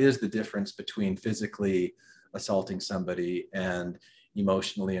 what is the difference between physically assaulting somebody and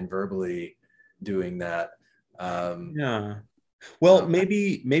emotionally and verbally doing that? Well,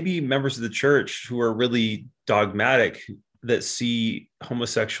 maybe members of the church who are really dogmatic, that see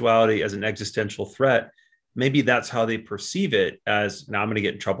homosexuality as an existential threat, maybe that's how they perceive it as. Now I'm going to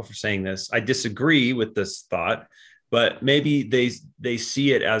get in trouble for saying this. I disagree with this thought, but maybe they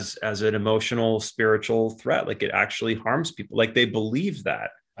see it as an emotional, spiritual threat. Like, it actually harms people. Like, they believe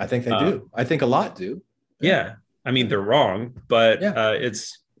that. I think they do. I think a lot do. Yeah. I mean, they're wrong, but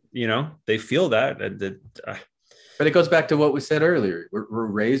it's, you know, they feel that. But it goes back to what we said earlier. We're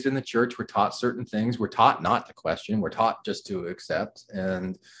raised in the church. We're taught certain things. We're taught not to question. We're taught just to accept.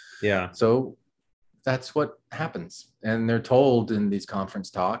 And so that's what happens. And they're told in these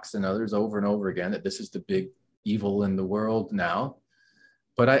conference talks and others over and over again that this is the big evil in the world now.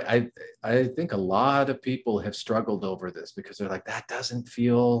 But I think a lot of people have struggled over this, because they're like, that doesn't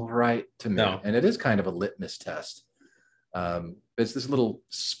feel right to me. No. And it is kind of a litmus test. It's this little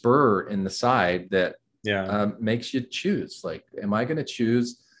spur in the side that makes you choose. Like, am I going to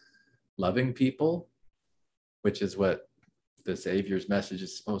choose loving people, which is what the Savior's message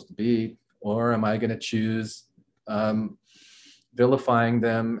is supposed to be, or am I going to choose vilifying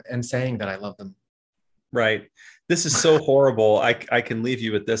them and saying that I love them? Right. This is so horrible. I can leave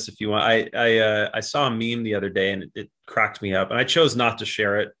you with this if you want. I saw a meme the other day, and it cracked me up, and I chose not to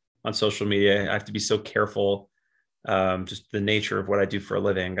share it on social media. I have to be so careful. Just the nature of what I do for a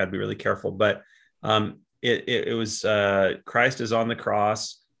living. Got to be really careful. But it was Christ is on the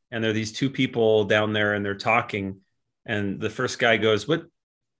cross, and there are these two people down there, and they're talking, and the first guy goes,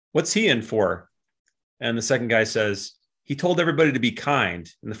 what's he in for? And the second guy says, he told everybody to be kind.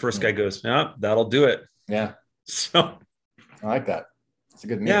 And the first guy goes, no, that'll do it. Yeah. So I like that. It's a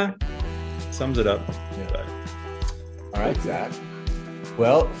good meme. Yeah. Sums it up. Yeah. All right, Zach.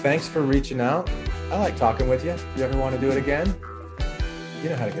 Well, thanks for reaching out. I like talking with you. If you ever want to do it again, you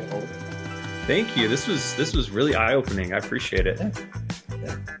know how to get hold of me. Thank you. This was really eye-opening. I appreciate it.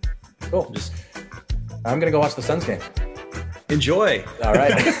 Yeah. Cool. I'm going to go watch the Suns game. Enjoy. All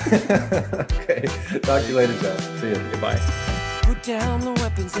right. Okay. Talk to you later, Joe. See you. Goodbye. Put down the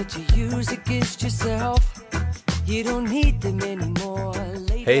weapons that you use against yourself. You don't need them anymore.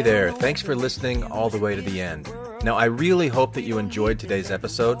 Hey there. Thanks for listening all the way to the end. Now, I really hope that you enjoyed today's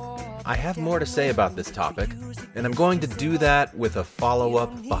episode. I have more to say about this topic, and I'm going to do that with a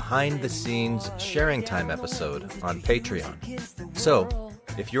follow-up behind-the-scenes sharing time episode on Patreon. So,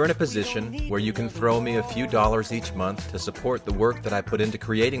 If you're in a position where you can throw me a few dollars each month to support the work that I put into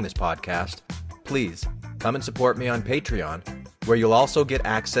creating this podcast, please come and support me on Patreon, where you'll also get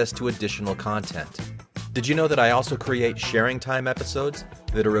access to additional content. Did you know that I also create sharing time episodes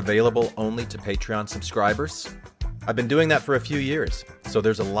that are available only to Patreon subscribers? I've been doing that for a few years, so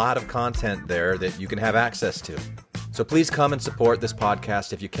there's a lot of content there that you can have access to. So please come and support this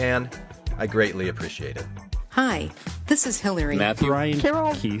podcast if you can. I greatly appreciate it. Hi, this is Hillary. Matthew. Ryan.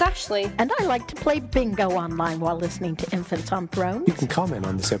 Carol. Keith. Ashley. And I like to play bingo online while listening to Infants on Thrones. You can comment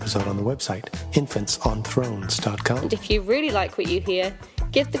on this episode on the website, infantsonthrones.com. And if you really like what you hear,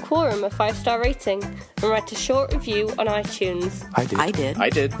 give The Quorum a 5-star rating and write a short review on iTunes. I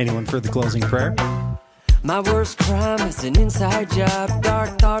did. Anyone for the closing prayer? My worst crime is an inside job.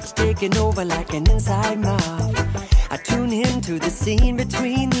 Dark thoughts taking over like an inside mob. I tune into the scene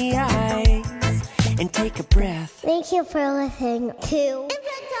between the eyes and take a breath. Thank you for listening to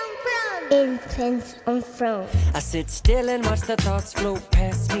Infants on Thrones. I sit still and watch the thoughts float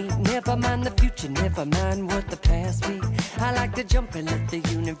past me. Never mind the future, never mind what the past be. I like to jump and let the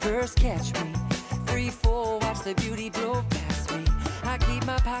universe catch me. 3-4, watch the beauty blow past me. I keep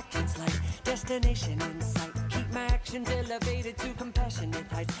my pockets light, destination in sight. Keep my actions elevated to compassionate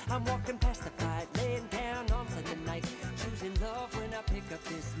heights. I'm walking past the fight, laying down on Sunday night. Choosing love when I pick up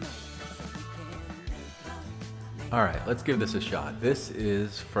this mic. So we can make love. All right, let's give this a shot. This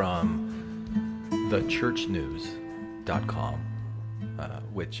is from thechurchnews.com,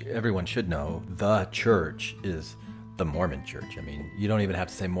 which everyone should know. The Church is the Mormon Church. I mean, you don't even have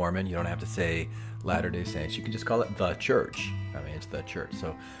to say Mormon. You don't have to say Latter-day Saints. You can just call it The Church. I mean, it's The Church.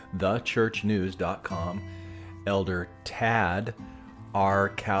 So thechurchnews.com, Elder Tad R.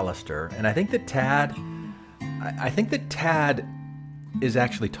 Callister. And I think that Tad is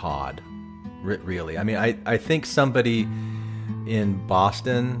actually Todd, really. I mean, I think somebody in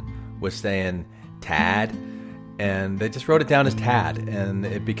Boston was saying Tad, and they just wrote it down as Tad, and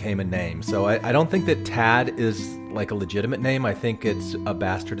it became a name. So I don't think that Tad is like a legitimate name. I think it's a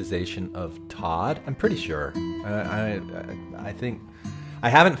bastardization of Todd. I'm pretty sure. I think I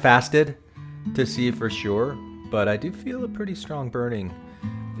haven't fasted to see for sure, but I do feel a pretty strong burning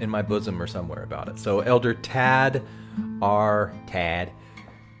in my bosom or somewhere about it. So Elder Tad R.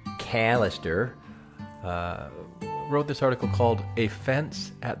 Callister wrote this article called "A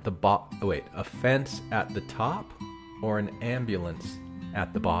Fence at the a fence at the top, or an ambulance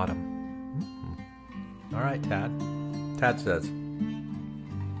at the bottom." All right, Tad. Tad says,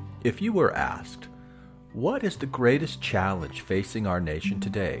 "If you were asked, what is the greatest challenge facing our nation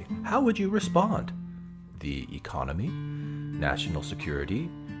today, how would you respond? The economy, national security,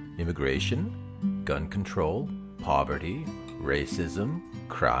 immigration, gun control, poverty, racism,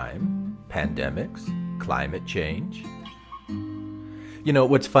 crime, pandemics, climate change?" You know,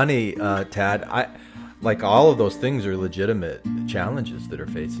 what's funny, Tad, like all of those things are legitimate challenges that are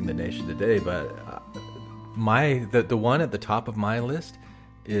facing the nation today, but the one at the top of my list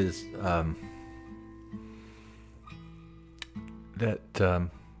is that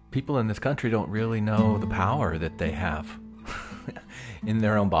people in this country don't really know the power that they have in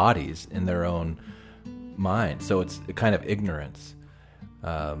their own bodies, in their own mind. So it's a kind of ignorance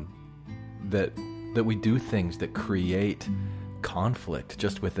that we do things that create conflict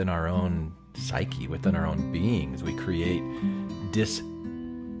just within our own psyche, within our own beings. We create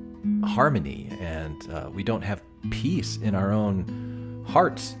disharmony, and we don't have peace in our own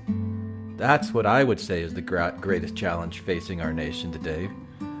hearts. That's what I would say is the greatest challenge facing our nation today.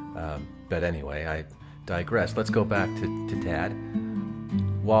 But anyway, I digress. Let's go back to Tad.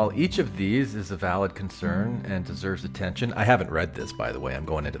 While each of these is a valid concern and deserves attention, I haven't read this, by the way. I'm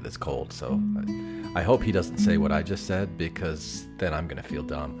going into this cold, so I hope he doesn't say what I just said, because then I'm going to feel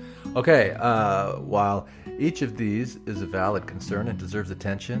dumb. Okay, while each of these is a valid concern and deserves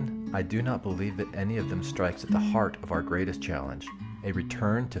attention, I do not believe that any of them strikes at the heart of our greatest challenge, a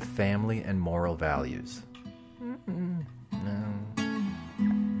return to family and moral values.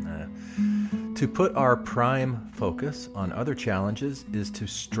 To put our prime focus on other challenges is to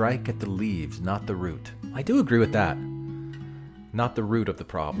strike at the leaves, not the root. I do agree with that. Not the root of the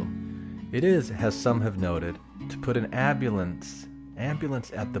problem. It is, as some have noted, to put an ambulance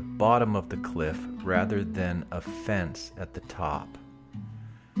at the bottom of the cliff rather than a fence at the top.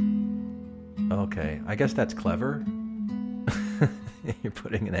 Okay, I guess that's clever. You're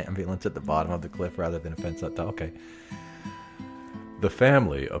putting an ambulance at the bottom of the cliff rather than a fence at the top. Okay. The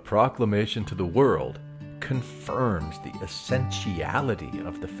Family, a Proclamation to the World, confirms the essentiality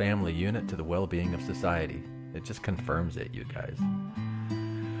of the family unit to the well-being of society. It just confirms it, you guys.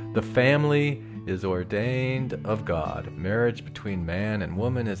 The family is ordained of God. Marriage between man and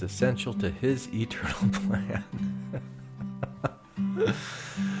woman is essential to his eternal plan.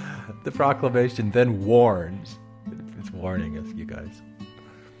 The proclamation then warns, it's warning us, you guys,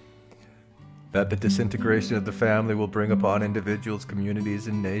 that the disintegration of the family will bring upon individuals, communities,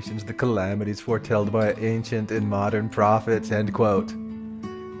 and nations the calamities foretold by ancient and modern prophets, end quote.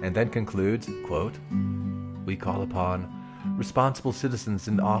 And then concludes, quote, we call upon responsible citizens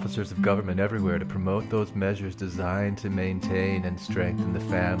and officers of government everywhere to promote those measures designed to maintain and strengthen the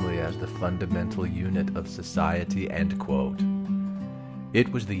family as the fundamental unit of society, end quote.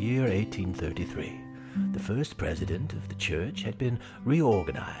 It was the year 1833. The first president of the church had been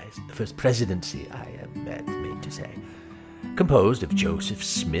reorganized. The first presidency, I mean to say. Composed of Joseph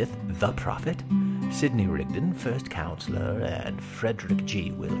Smith, the prophet, Sidney Rigdon, first counselor, and Frederick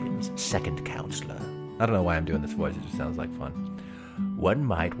G. Williams, second counselor. I don't know why I'm doing this voice, it just sounds like fun. One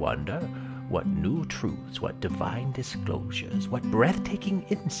might wonder what new truths, what divine disclosures, what breathtaking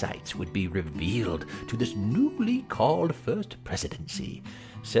insights would be revealed to this newly called First Presidency.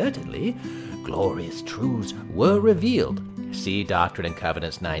 Certainly, glorious truths were revealed. See Doctrine and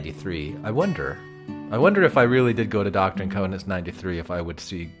Covenants 93. I wonder if I really did go to Doctrine and Covenants 93, if I would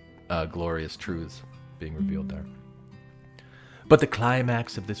see glorious truths being revealed there. But the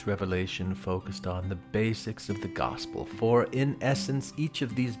climax of this revelation focused on the basics of the gospel, for in essence, each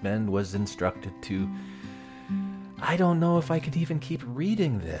of these men was instructed to... I don't know if I could even keep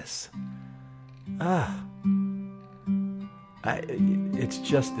reading this. It's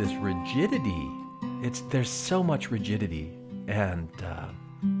just this rigidity. There's so much rigidity and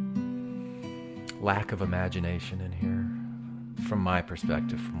lack of imagination in here, from my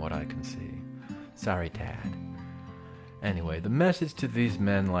perspective, from what I can see. Sorry, Tad. Anyway, the message to these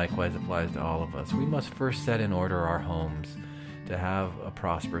men likewise applies to all of us. We must first set in order our homes to have a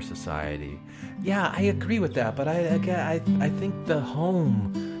prosperous society. Yeah, I agree with that, but I think the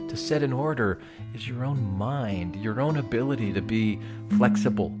home to set in order is your own mind, your own ability to be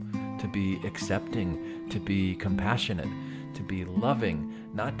flexible, to be accepting, to be compassionate, to be loving,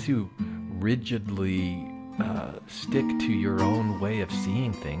 not to rigidly stick to your own way of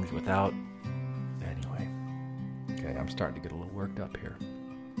seeing things without... Anyway, okay, I'm starting to get a little worked up here.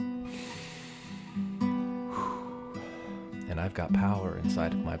 And I've got power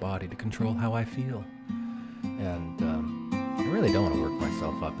inside of my body to control how I feel. And I really don't want to work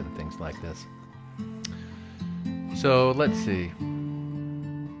myself up in things like this. So let's see.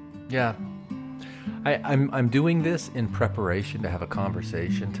 Yeah, I'm doing this in preparation to have a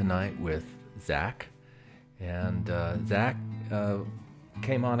conversation tonight with Zach. And Zach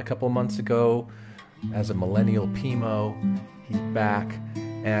came on a couple months ago as a millennial Pimo. He's back.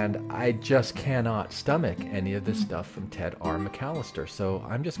 And I just cannot stomach any of this stuff from Ted R. McAllister. So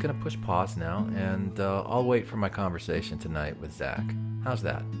I'm just going to push pause now, and I'll wait for my conversation tonight with Zach. How's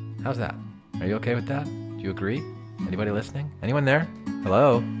that? Are you okay with that? Do you agree? Anybody listening? Anyone there?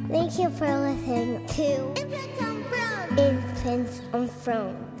 Hello? Thank you for listening to Infants on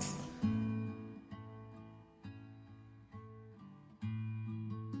Thrones.